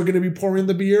brewers were going to be pouring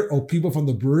the beer, or people from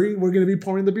the brewery were going to be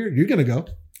pouring the beer, you're going to go.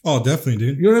 Oh, definitely,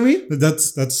 dude. You know what I mean?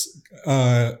 That's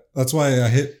why I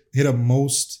hit up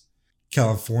most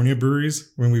California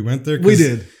breweries when we went there. We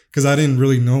did. Because I didn't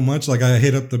really know much. Like I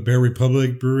hit up the Bear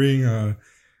Republic Brewing. I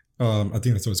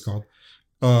think that's what it's called.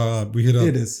 We hit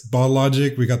up Bottle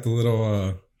Logic. We got the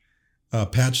little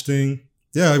patch thing.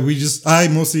 Yeah, I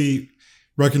mostly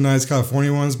recognize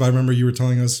California ones, but I remember you were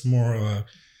telling us more.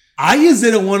 I just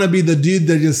didn't want to be the dude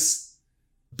that just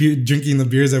drinking the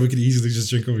beers that we could easily just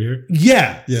drink over here.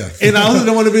 Yeah. And I also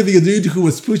didn't want to be the dude who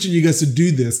was pushing you guys to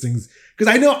do these things.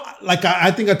 Because I know, like, I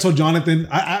think I told Jonathan,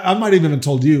 I might have even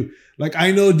told you, like,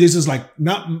 I know this is like,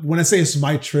 not when I say it's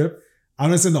my trip, I'm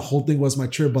not saying the whole thing was my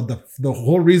trip, but the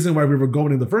whole reason why we were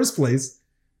going in the first place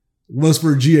was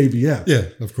for GABF. Yeah,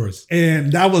 of course.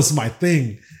 And that was my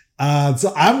thing.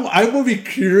 So I will be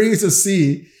curious to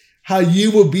see how you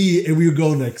will be if we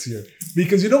go next year.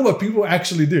 Because you know what people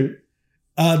actually do?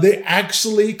 They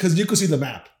actually, because you can see the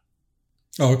map.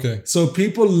 Oh, okay. So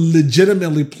people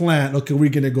legitimately plan, okay, we're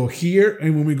going to go here.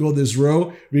 And when we go this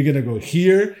row, we're going to go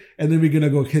here. And then we're going to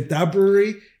go hit that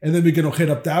brewery. And then we're going to hit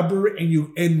up that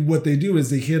brewery. And what they do is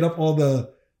they hit up all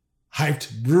the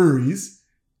hyped breweries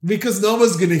because no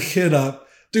one's going to hit up.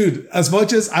 Dude, as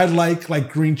much as I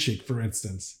like Green Chick, for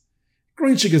instance,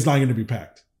 Green Chick is not going to be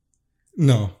packed.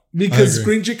 No. Because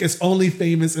Green Chick is only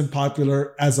famous and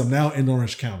popular as of now in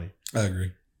Orange County. I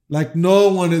agree. Like no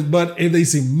one is, but if they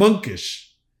say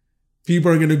Monkish,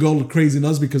 people are going to go crazy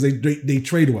nuts because they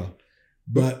trade well.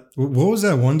 But what was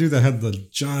that one dude that had the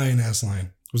giant ass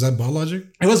line? Was that Ball Logic?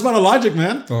 It was Bottle Logic,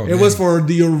 man. Oh, it was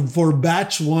for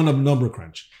batch 1 of Number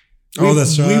Crunch.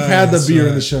 That's right. We've had the beer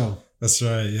in the show. That's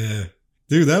right. Yeah.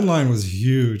 Dude, that line was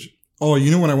huge. Oh,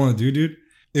 you know what I want to do, dude?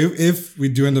 If we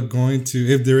do end up going to,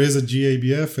 if there is a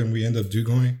GABF and we end up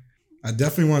going, I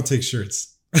definitely want to take shirts.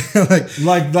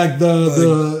 like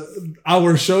the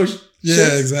our show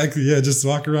Yeah, exactly. Yeah, just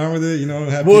walk around with it, you know.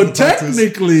 Have Well, people talk to us.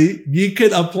 technically, you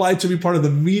could apply to be part of the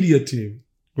media team.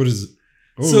 What is it?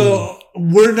 Oh. So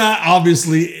we're not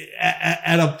obviously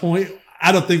at a point.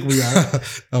 I don't think we are. I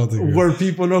don't think where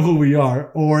people know who we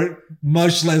are, or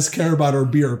much less care about our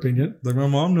beer opinion. Like my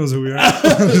mom knows who we are.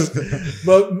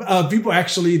 But people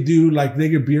actually do like they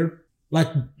get beer, like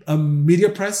a media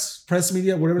press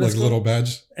media, whatever that's like a called. little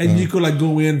badge. And you could like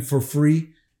go in for free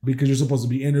because you're supposed to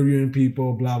be interviewing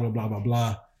people, blah, blah, blah, blah,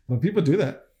 blah. But people do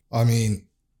that. I mean,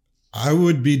 I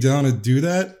would be down to do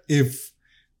that if,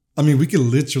 I mean, we could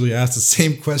literally ask the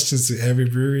same questions to every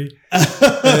brewery.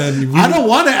 And I don't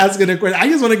want to ask any question. I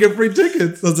just want to get free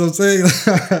tickets. That's what I'm saying.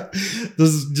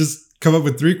 Just come up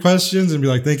with 3 questions and be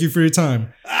like, thank you for your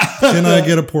time. Can I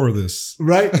get a pour of this?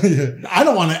 Right? Yeah. I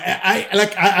don't want to.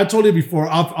 I told you before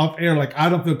off air, like I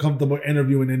don't feel comfortable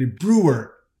interviewing any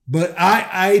brewer, but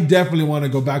I definitely want to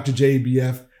go back to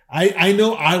JBF. I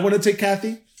know I want to take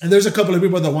Kathy, and there's a couple of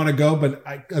people that want to go, but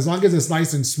as long as it's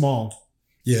nice and small.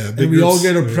 Yeah, and we all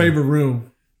get a private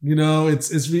room. You know,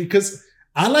 it's because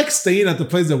I like staying at the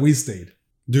place that we stayed.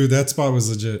 Dude, that spot was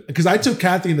legit. Because I took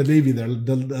Kathy and the baby there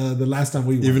the last time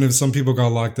we went. Even if some people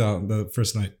got locked out the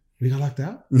first night. We got locked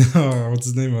out? No, what's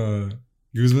his name?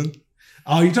 Guzman?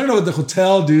 Oh, you're talking about the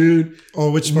hotel, dude.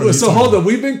 Oh, which part? So hold on,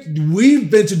 we've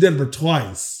been to Denver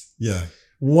twice. Yeah.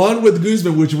 One with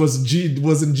Guzman, which was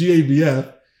in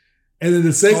GABF. And then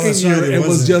the second year, it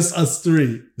was just us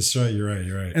 3. That's right. You're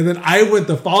right. And then I went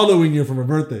the following year for my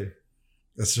birthday.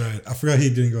 That's right. I forgot he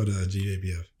didn't go to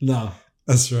GABF. No.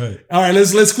 That's right. All right,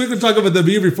 let's quickly talk about the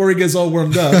beer before he gets all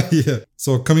warmed up. Yeah.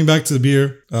 So coming back to the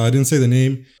beer, I didn't say the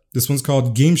name. This one's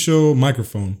called Game Show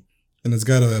Microphone. And it's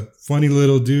got a funny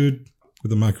little dude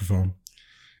with a microphone.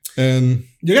 And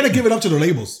you got to give it up to the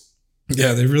labels.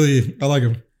 Yeah, I like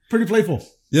them. Pretty playful.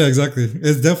 Yeah, exactly.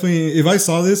 It's definitely, if I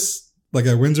saw this, like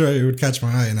at Windsor, it would catch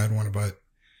my eye and I'd want to buy it.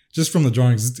 Just from the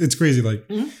drawings. It's crazy. Like,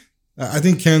 I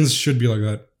think cans should be like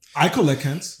that. I collect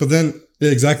cans. But then,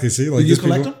 yeah, exactly. See, like, do you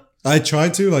collect them? I try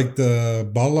to, like the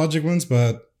Bottle Logic ones,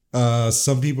 but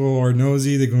some people are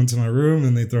nosy. They go into my room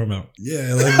and they throw them out.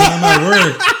 Yeah, like when I'm at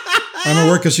work. I'm at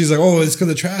work because she's like, oh, it's because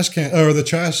the trash can or the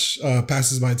trash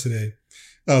passes by today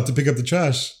to pick up the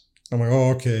trash. I'm like,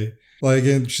 oh, okay. Like,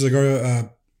 and she's like, oh,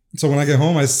 so when I get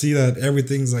home, I see that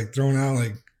everything's like thrown out.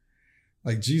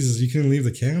 Like Jesus, you couldn't leave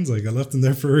the cans. Like I left them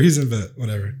there for a reason, but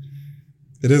whatever.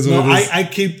 It is what it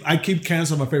is. I keep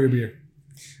cans of my favorite beer.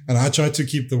 And I try to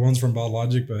keep the ones from Bottle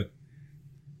Logic, but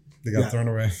they got thrown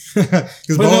away.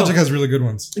 Because Bottle Logic has really good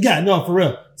ones. Yeah, no, for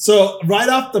real. So right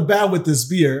off the bat with this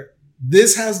beer,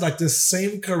 this has like the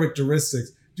same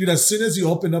characteristics. Dude, as soon as you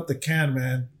open up the can,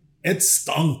 man, it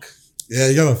stunk. Yeah,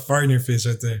 you got a fart in your face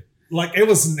right there. Like it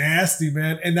was nasty,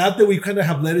 man. And after we kind of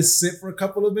have let it sit for a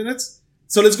couple of minutes.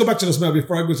 So let's go back to the smell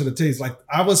before I go to the taste. Like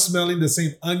I was smelling the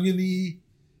same oniony,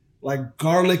 like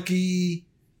garlicky,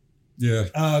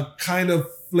 kind of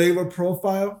flavor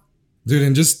profile. Dude,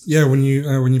 and just when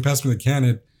you passed me the can,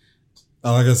 it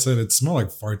like I said, it smelled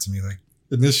like fart to me. Like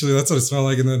initially, that's what it smelled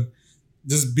like, and then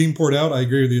just being poured out, I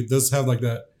agree with you. It does have like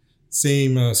that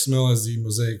same smell as the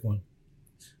Mosaic one.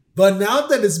 But now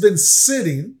that it's been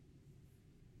sitting,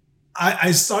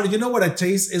 I started. You know what I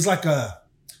taste? It's like a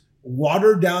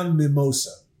watered down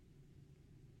mimosa.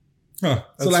 Huh,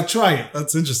 so like, try it.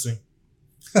 That's interesting.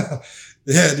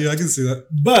 Yeah, dude, I can see that.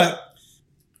 But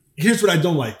here's what I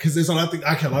don't like, because there's a lot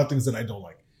of things that I don't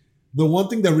like. The one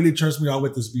thing that really turns me on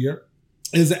with this beer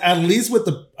is that at least with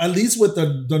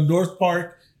the North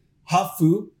Park Hot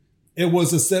Food, it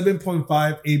was a 7.5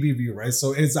 ABV, right?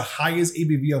 So it's the highest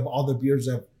ABV of all the beers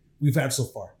that we've had so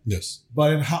far. Yes.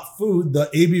 But in Hot Food, the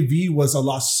ABV was a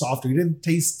lot softer. You didn't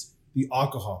taste the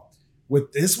alcohol.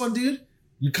 With this one, dude,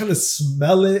 you kind of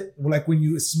smell it. Like when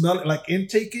you smell it, like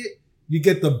intake it, you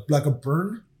get like a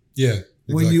burn. Yeah.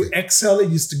 Exactly. When you exhale it,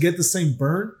 you used to get the same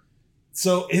burn.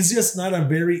 So it's just not a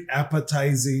very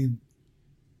appetizing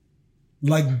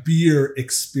like beer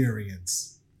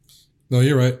experience. No,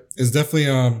 you're right. It's definitely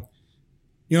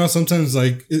sometimes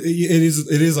like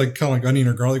it is like kind of like onion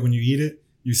or garlic. When you eat it,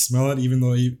 you smell it, even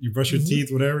though you brush your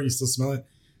teeth, whatever, you still smell it.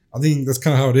 I think that's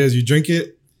kind of how it is. You drink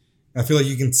it, I feel like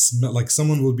you can smell, like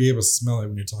someone will be able to smell it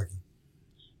when you're talking.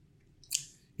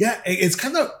 Yeah, it's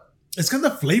kind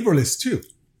of flavorless too.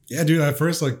 Yeah, dude. At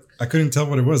first, like I couldn't tell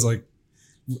what it was. Like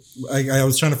I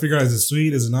was trying to figure out, is it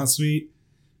sweet? Is it not sweet?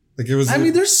 Like it was. I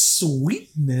mean, there's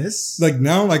sweetness. Like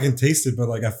now I can taste it, but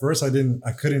like at first I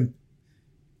couldn't.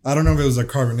 I don't know if it was like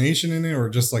carbonation in it or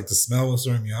just like the smell was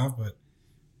throwing me off. But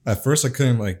at first I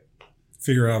couldn't like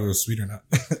figure out if it was sweet or not.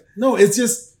 No, it's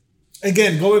just,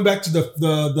 again, going back to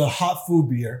the hot food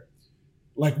beer.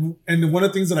 Like, and one of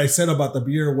the things that I said about the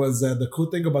beer was that the cool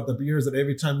thing about the beer is that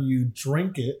every time you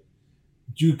drink it,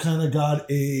 you kind of got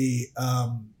the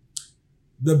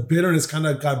bitterness kind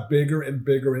of got bigger and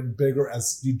bigger and bigger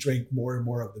as you drank more and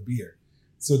more of the beer.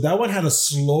 So that one had a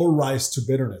slow rise to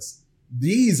bitterness.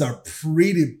 These are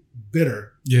pretty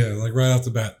bitter. Yeah, like right off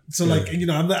the bat. So yeah.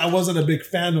 like, I wasn't a big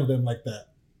fan of them like that.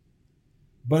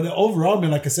 But overall, man,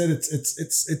 like I said,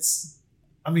 it's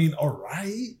all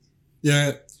right.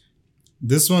 Yeah,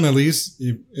 this one at least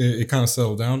it kind of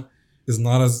settled down. It's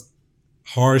not as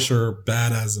harsh or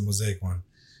bad as the Mosaic one.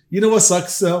 You know what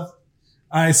sucks though?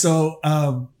 All right, so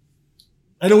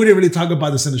I know we didn't really talk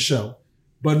about this in the show,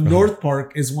 but North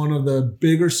Park is one of the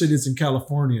bigger cities in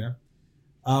California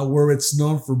where it's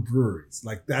known for breweries.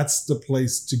 Like that's the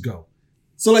place to go.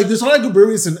 So like there's a lot of good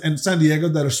breweries in San Diego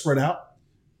that are spread out.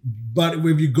 But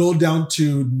if you go down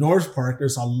to North Park,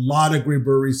 there's a lot of great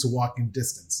breweries to walking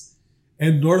distance.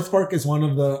 And North Park is one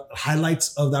of the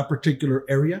highlights of that particular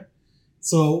area.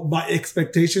 So my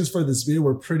expectations for this beer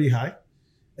were pretty high,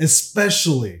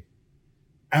 especially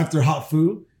after Hot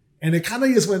Food. And it kind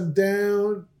of just went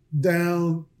down,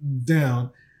 down, down.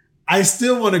 I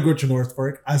still want to go to North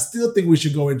Park. I still think we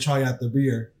should go and try out the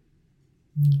beer.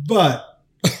 But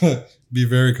be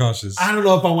very cautious. I don't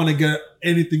know if I want to get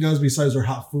anything else besides our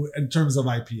Hot Food in terms of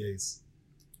IPAs.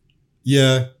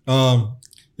 Yeah.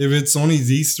 If it's only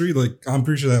these three, like I'm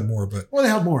pretty sure they have more, but well, they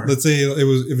have more. Let's say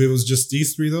if it was just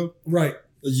these three though. Right.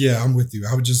 Yeah, I'm with you.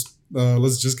 I would just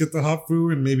let's just get the Hot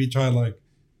Food and maybe try like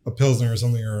a Pilsner or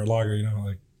something or a lager,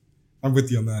 like I'm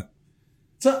with you on that.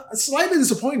 So slightly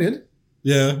disappointed.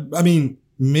 Yeah. I mean,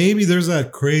 maybe there's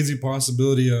that crazy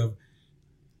possibility of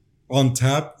on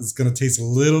tap it's gonna taste a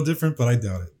little different, but I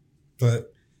doubt it.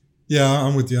 But yeah,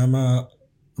 I'm with you. I'm a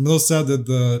little sad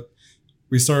that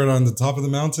we started on the top of the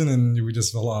mountain and we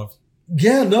just fell off.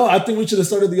 Yeah, no, I think we should have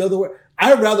started the other way.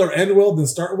 I'd rather end well than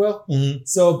start well. Mm-hmm.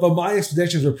 So, but my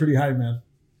expectations were pretty high, man.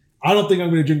 I don't think I'm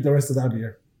going to drink the rest of that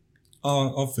beer.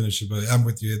 I'll finish it, but I'm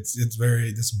with you. It's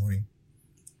very disappointing.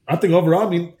 I think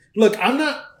overall, look, I'm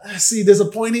not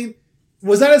disappointing.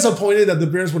 Was that disappointed that the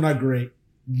beers were not great?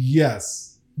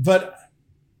 Yes, but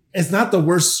it's not the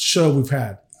worst show we've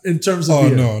had in terms of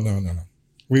beer. No.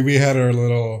 We had our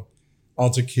little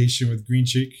altercation with Green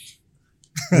Cheek.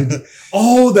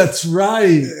 Oh, that's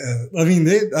right. Yeah. I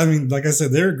mean, like I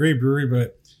said, they're a great brewery,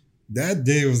 but that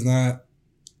day was not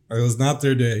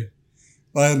their day.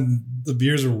 And the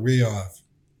beers were way off.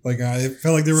 Like I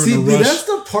felt like they were in a rush. That's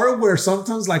the part where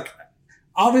sometimes, like,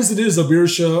 obviously this is a beer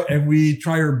show and we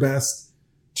try our best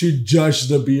to judge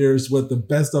the beers with the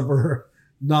best of our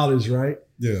knowledge, right?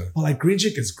 Yeah. But like Green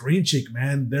Cheek is Green Cheek,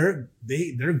 man. They're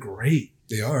great.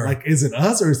 They are. Like, is it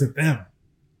us or is it them?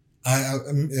 I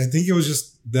think it was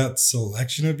just that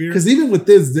selection of beer. Because even with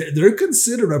this, they're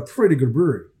considered a pretty good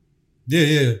brewery.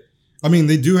 Yeah. I mean,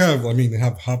 they do have. I mean, they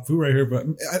have Hot Food right here, but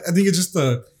I think it's just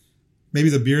maybe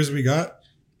the beers we got,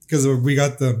 because we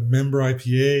got the member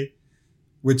IPA,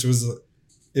 which was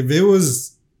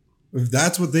if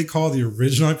that's what they call the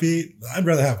original IPA, I'd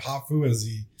rather have Hot Food as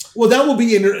the. Well, that will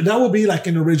be like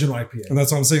an original IPA, and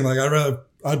that's what I'm saying. Like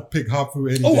I'd pick Hot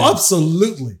Food any day. Oh,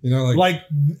 absolutely. Like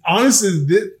honestly,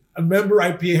 a member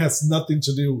IPA has nothing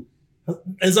to do.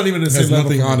 It's not even the same level.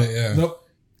 Nothing on it. Yeah. Nope.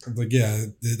 Like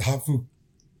the Hot Food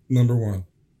number one.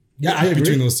 Yeah, I agree.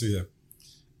 Between those two, yeah.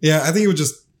 Yeah, I think it was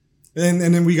just, and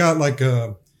then we got like,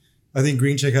 I think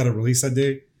Green Check had a release that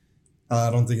day. I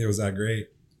don't think it was that great.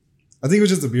 I think it was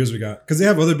just the beers we got, because they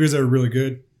have other beers that are really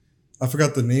good. I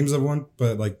forgot the names of one,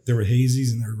 but like they were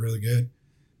hazies and they were really good.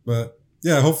 But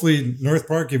yeah, hopefully North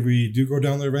Park, if we do go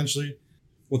down there eventually,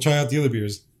 we'll try out the other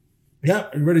beers. Yeah,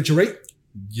 are you ready to rate?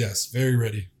 Yes, very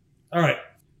ready. All right.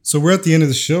 So we're at the end of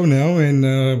the show now, and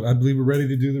I believe we're ready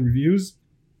to do the reviews.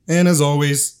 And as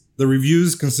always, the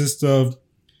reviews consist of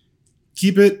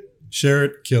keep it, share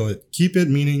it, kill it. Keep it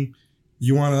meaning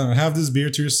you want to have this beer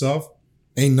to yourself.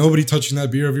 Ain't nobody touching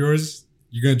that beer of yours.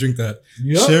 You're going to drink that.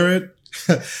 Yep. Share it.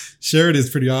 Share it is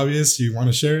pretty obvious. You want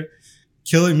to share it.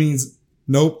 Kill it means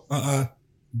nope,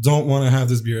 don't want to have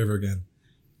this beer ever again.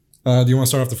 Do you want to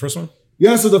start off the first one?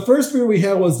 Yeah, so the first beer we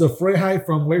had was the Freiheit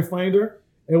from Wayfinder.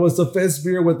 It was the first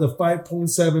beer with the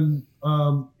 5.7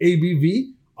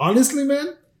 ABV. Honestly,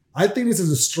 man, I think this is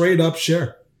a straight up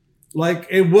share. Like,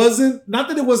 it wasn't, not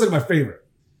that it wasn't my favorite,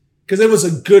 because it was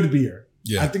a good beer.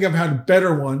 Yeah. I think I've had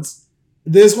better ones.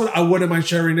 This one, I wouldn't mind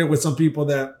sharing it with some people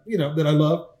that, that I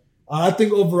love. I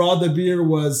think overall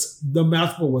the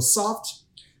mouthful was soft.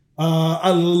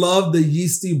 I love the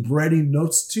yeasty, bready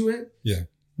notes to it. Yeah.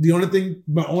 The only thing,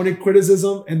 my only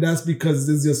criticism, and that's because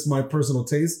this is just my personal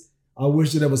taste, I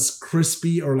wish that it was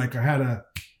crispy or like I had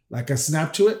a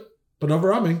snap to it. But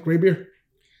overall, man, great beer.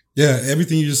 Yeah,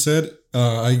 everything you just said,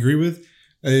 I agree with.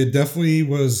 It definitely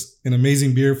was an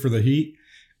amazing beer for the heat.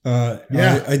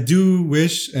 I do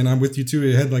wish, and I'm with you too,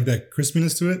 it had like that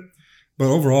crispiness to it. But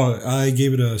overall, I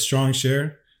gave it a strong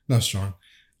share. Not strong,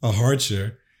 a hard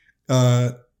share.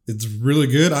 It's really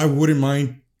good. I wouldn't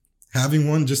mind having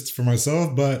one just for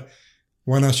myself, but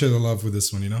why not share the love with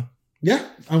this one, you know? Yeah,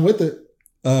 I'm with it.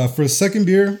 For the second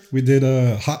beer, we did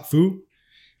Hot Foo.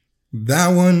 That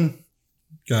one,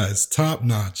 guys, top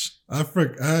notch. I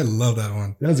love that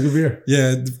one. That's a good beer.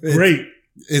 Yeah. Great.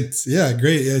 It's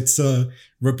great. It's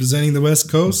representing the West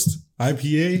Coast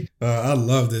IPA. I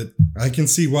loved it. I can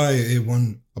see why it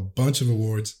won a bunch of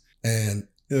awards, and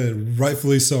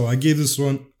rightfully so. I gave this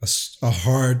one a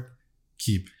hard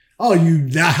keep. Oh, you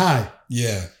that high?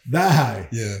 Yeah. That high?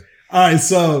 Yeah. All right.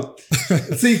 So,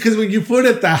 see, because when you put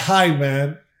it that high,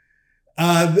 man,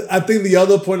 I think the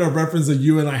other point of reference that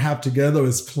you and I have together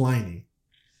is Pliny.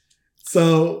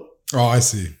 So, oh, I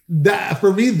see. That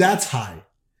for me, that's high.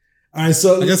 All right.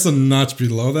 So I guess a notch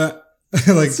below that.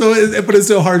 but it's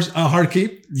still a hard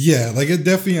keep. Yeah, like it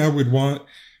definitely. I would want,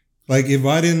 like, if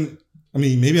I didn't. I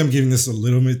mean, maybe I'm giving this a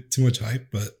little bit too much hype,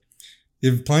 but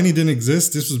if Pliny didn't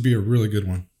exist, this would be a really good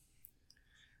one.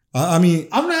 I mean,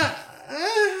 I'm not.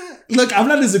 Look, I'm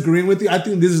not disagreeing with you. I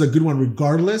think this is a good one,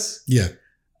 regardless. Yeah.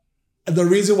 The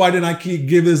reason why didn't I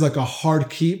give this like a hard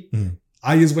keep?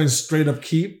 I just went straight up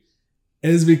keep.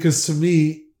 Is because to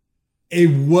me, it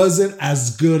wasn't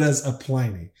as good as a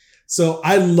Pliny. So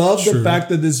I love the fact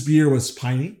that this beer was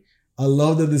piney. I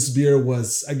love that this beer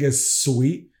was, I guess,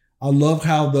 sweet. I love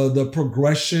how the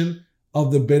progression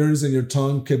of the bitters in your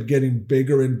tongue kept getting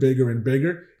bigger and bigger and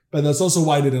bigger. But that's also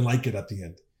why I didn't like it at the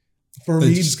end. For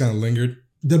me, just kind of lingered.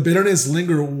 The bitterness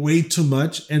lingered way too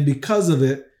much. And because of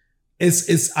it,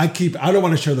 I don't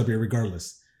want to share the beer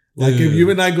regardless. Like if you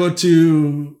and I go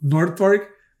to North Park,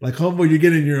 like, homeboy, you're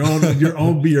getting your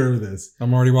own beer with this.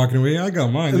 I'm already walking away. I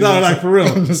got mine. No, like for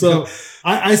real. So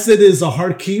I said it is a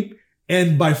hard keep.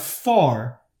 And by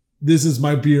far, this is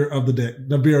my beer of the day,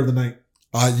 the beer of the night.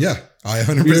 Yeah, I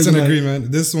 100% agree, man.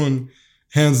 This one,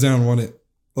 hands down, won it.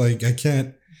 Like, I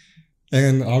can't.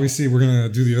 And obviously, we're going to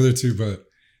do the other two, but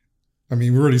I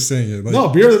mean, we're already saying it. Like, no,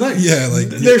 beer of the night. Yeah, like.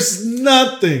 There's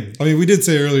nothing. I mean, we did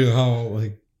say earlier how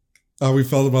we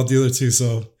felt about the other two.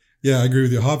 So, yeah, I agree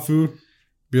with you. Hot Food,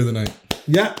 beer of the night.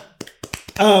 Yeah.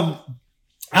 I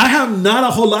have not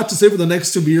a whole lot to say for the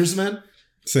next two beers, man.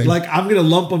 Same. Like, I'm going to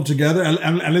lump them together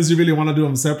unless you really want to do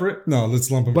them separate. No,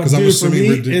 let's lump them. But dude, for me,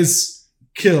 is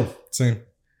kill. Same.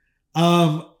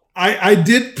 I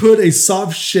did put a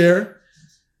soft share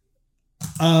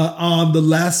on the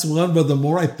last one, but the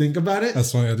more I think about it.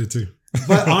 That's why I did too.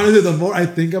 But honestly, the more I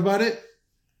think about it,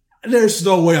 there's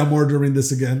no way I'm ordering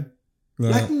this again. No.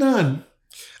 Like none.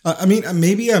 I mean,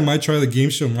 maybe I might try the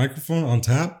game show microphone on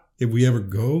tap if we ever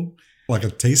go, like a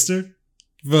taster.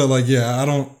 But like,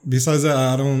 yeah, besides that,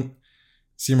 I don't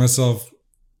see myself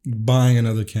buying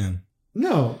another can.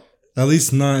 No. At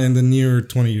least not in the near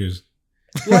 20 years.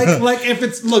 like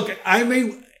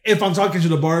if I'm talking to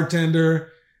the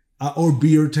bartender or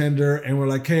beer tender and we're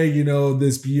like, hey,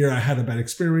 this beer, I had a bad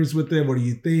experience with it. What do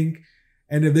you think?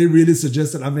 And if they really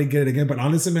suggest it, I may get it again. But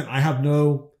honestly, man, I have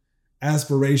no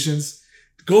aspirations.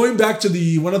 Going back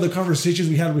to one of the conversations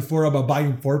we had before about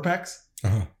buying 4-packs.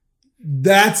 Uh-huh.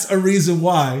 That's a reason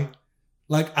why,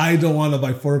 like, I don't want to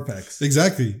buy 4-packs.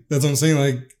 Exactly. That's what I'm saying.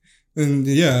 Like, and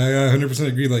yeah, I 100%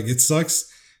 agree. Like, it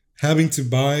sucks having to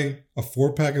buy a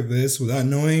 4-pack of this without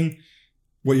knowing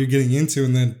what you're getting into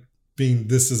and then being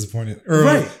this disappointed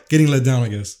or getting let down, I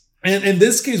guess. And in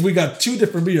this case, we got two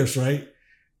different beers, right?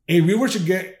 If we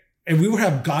would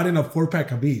have gotten a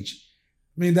 4-pack of each,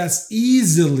 I mean, that's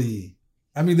easily,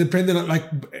 depending on, like,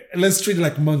 let's treat it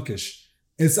like monkish.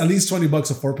 It's at least $20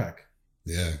 a 4-pack.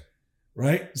 Yeah.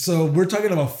 Right? So we're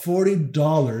talking about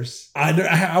 $40.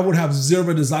 I would have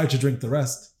zero desire to drink the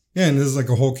rest. Yeah, and this is like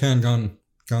a whole can gone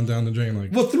down the drain.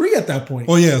 Like, well, 3 at that point.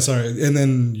 Oh yeah, sorry. And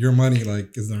then your money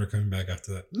is never coming back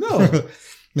after that. No.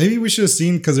 Maybe we should have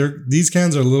seen, because these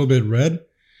cans are a little bit red.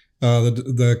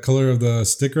 The color of the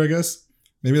sticker, I guess.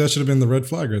 Maybe that should have been the red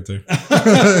flag right there.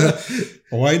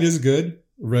 White is good.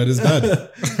 Red is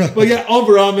bad. But yeah,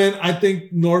 overall, man, I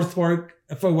think North Park,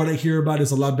 from what I hear about,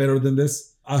 is a lot better than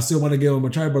this. I still want to give them a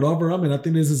try, but overall, man, I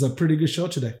think this is a pretty good show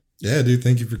today. Yeah, dude,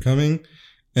 thank you for coming.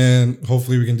 And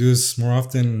hopefully we can do this more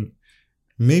often.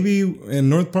 Maybe in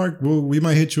North Park, we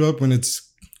might hit you up when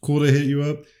it's cool to hit you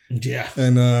up. Yeah.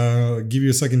 And give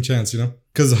you a second chance,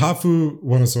 Because Hot Food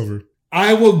won us over.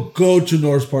 I will go to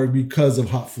North Park because of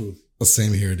Hot Food.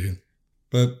 Same here, dude.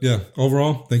 But yeah,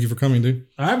 overall, thank you for coming, dude.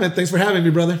 All right, man. Thanks for having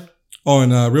me, brother. Oh,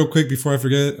 and real quick before I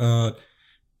forget,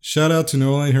 shout out to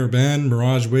Nola and her band,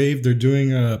 Mirage Wave. They're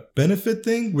doing a benefit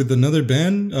thing with another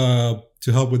band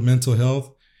to help with mental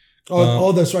health.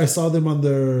 That's right. I saw them on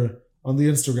the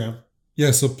Instagram.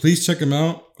 Yeah, so please check them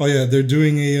out. Oh yeah, they're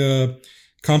doing a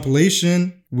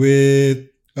compilation with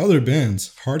other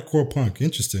bands, hardcore punk.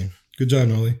 Interesting. Good job,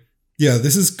 Noli. Yeah,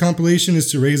 compilation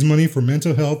is to raise money for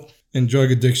mental health and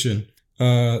drug addiction.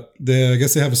 I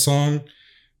guess they have a song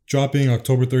dropping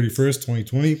October 31st,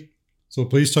 2020. So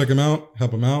please check them out,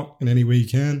 help them out in any way you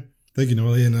can. Thank you,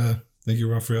 Noli, and thank you,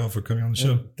 Rafael, for coming on the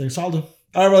show. Thanks, Aldo.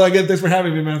 All right, brother. Again, thanks for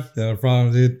having me, man. Yeah, no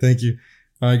problem, dude. Thank you.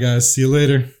 All right, guys. See you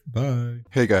later. Bye.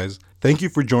 Hey, guys. Thank you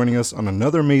for joining us on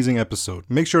another amazing episode.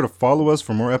 Make sure to follow us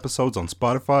for more episodes on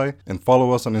Spotify and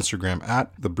follow us on Instagram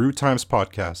at The Brew Times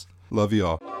Podcast. Love you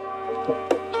all.